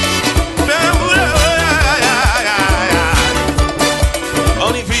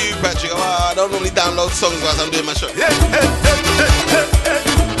 Only for you, Patrick. Oh, I don't normally download songs whilst I'm doing my show.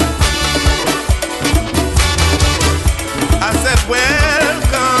 I said,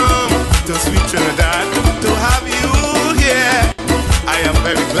 welcome to sweet Trinidad. To have you here, I am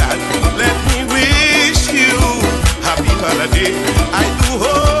very glad. Let me wish you happy holiday. I do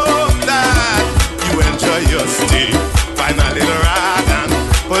hope that you enjoy your stay. Find a little rag and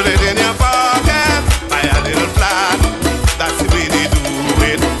put it in your pocket. Buy a little flat. That's the way they do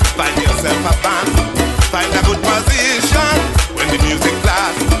it. Find yourself a band. Find a good position. When the music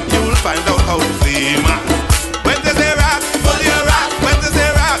blasts, you'll find out how to play man. When there's a rock, pull your rock. When there's a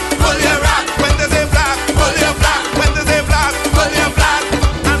rock, pull your rock. When there's a block, pull your block. When there's a block, pull your block.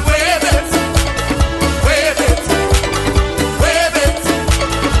 And wave it, wave it, wave it,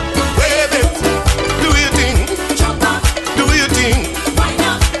 wave it. Do you think? Jump up, Do you think? wine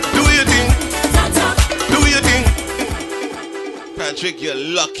up, Do you think? dance up. Do you think? Patrick, you're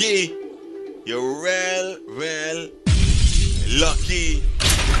lucky. You're real lucky.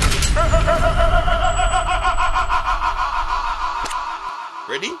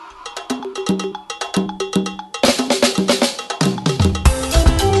 Ready?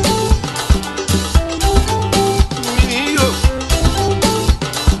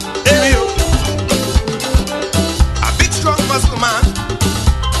 A big strong muscle man,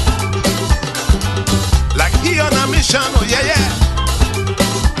 like he on a mission. Oh yeah, yeah.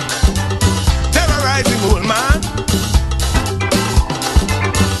 Terrorizing old man,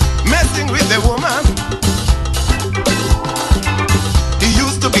 messing with the woman. He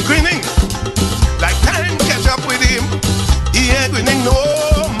used to be grinning, like time catch up with him. He ain't grinning no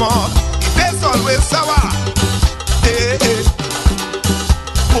more. His face always sour. Hey, hey.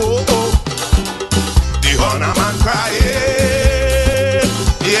 Oh, oh. The honor man crying,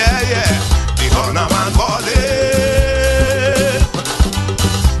 yeah, yeah. The honor man calling.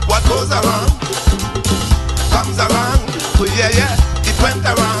 What goes around comes around. Oh yeah, yeah. It went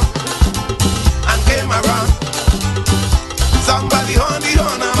around and came around. Somebody on the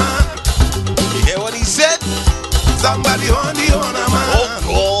honor man. You hear what he said? Somebody on the honor man.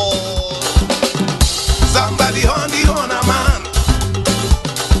 Oh, Somebody on the honor man.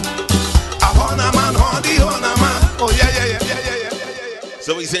 A honor man on the honor man. Oh yeah, yeah, yeah, yeah, yeah, yeah, yeah, yeah.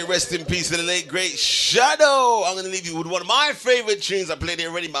 so we say rest in peace to the late great Shadow. I'm going to leave you with one of my favorite tunes. I played it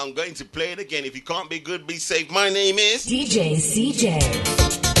already, but I'm going to play it again. If you can't be good, be safe. My name is DJ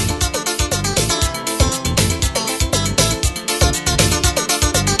CJ.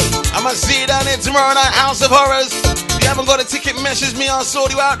 I'ma see you down there tomorrow night, House of Horrors. If you haven't got a ticket, message me, I'll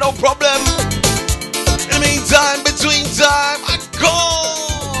sort you out, no problem. In the meantime, between time, I go.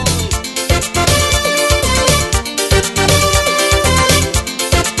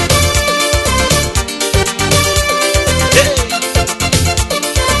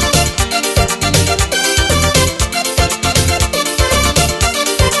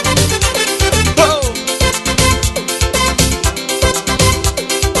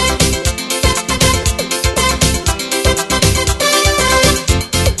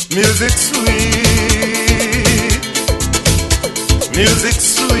 Music sweet, music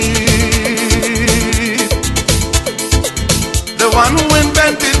sweet. The one who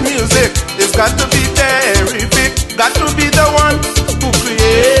invented music has got to be terrific. Got to be the one who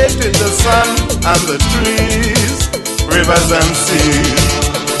created the sun and the trees, rivers and seas.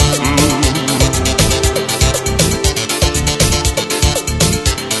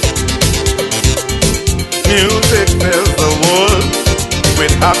 Music fills the world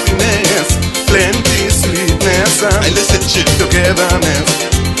with happiness, plenty sweetness and togetherness.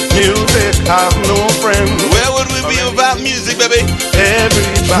 Music have no friend. Where would we be without music, baby?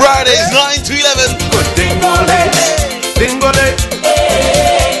 Everybody. Fridays 9 to 11. Good dingole, dingole,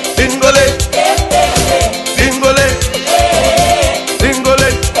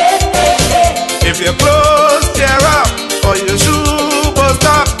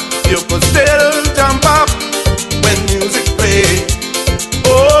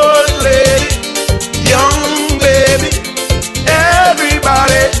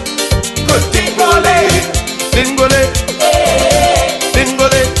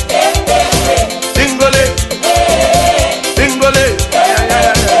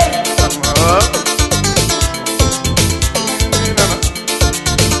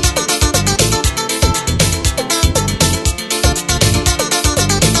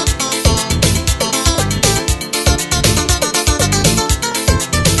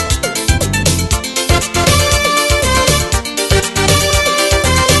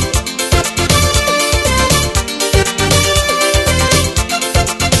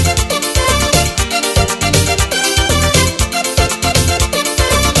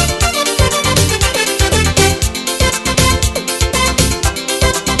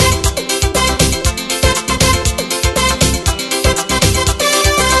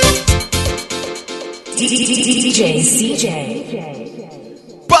 DJ CJ.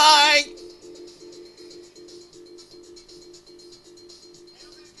 Bye.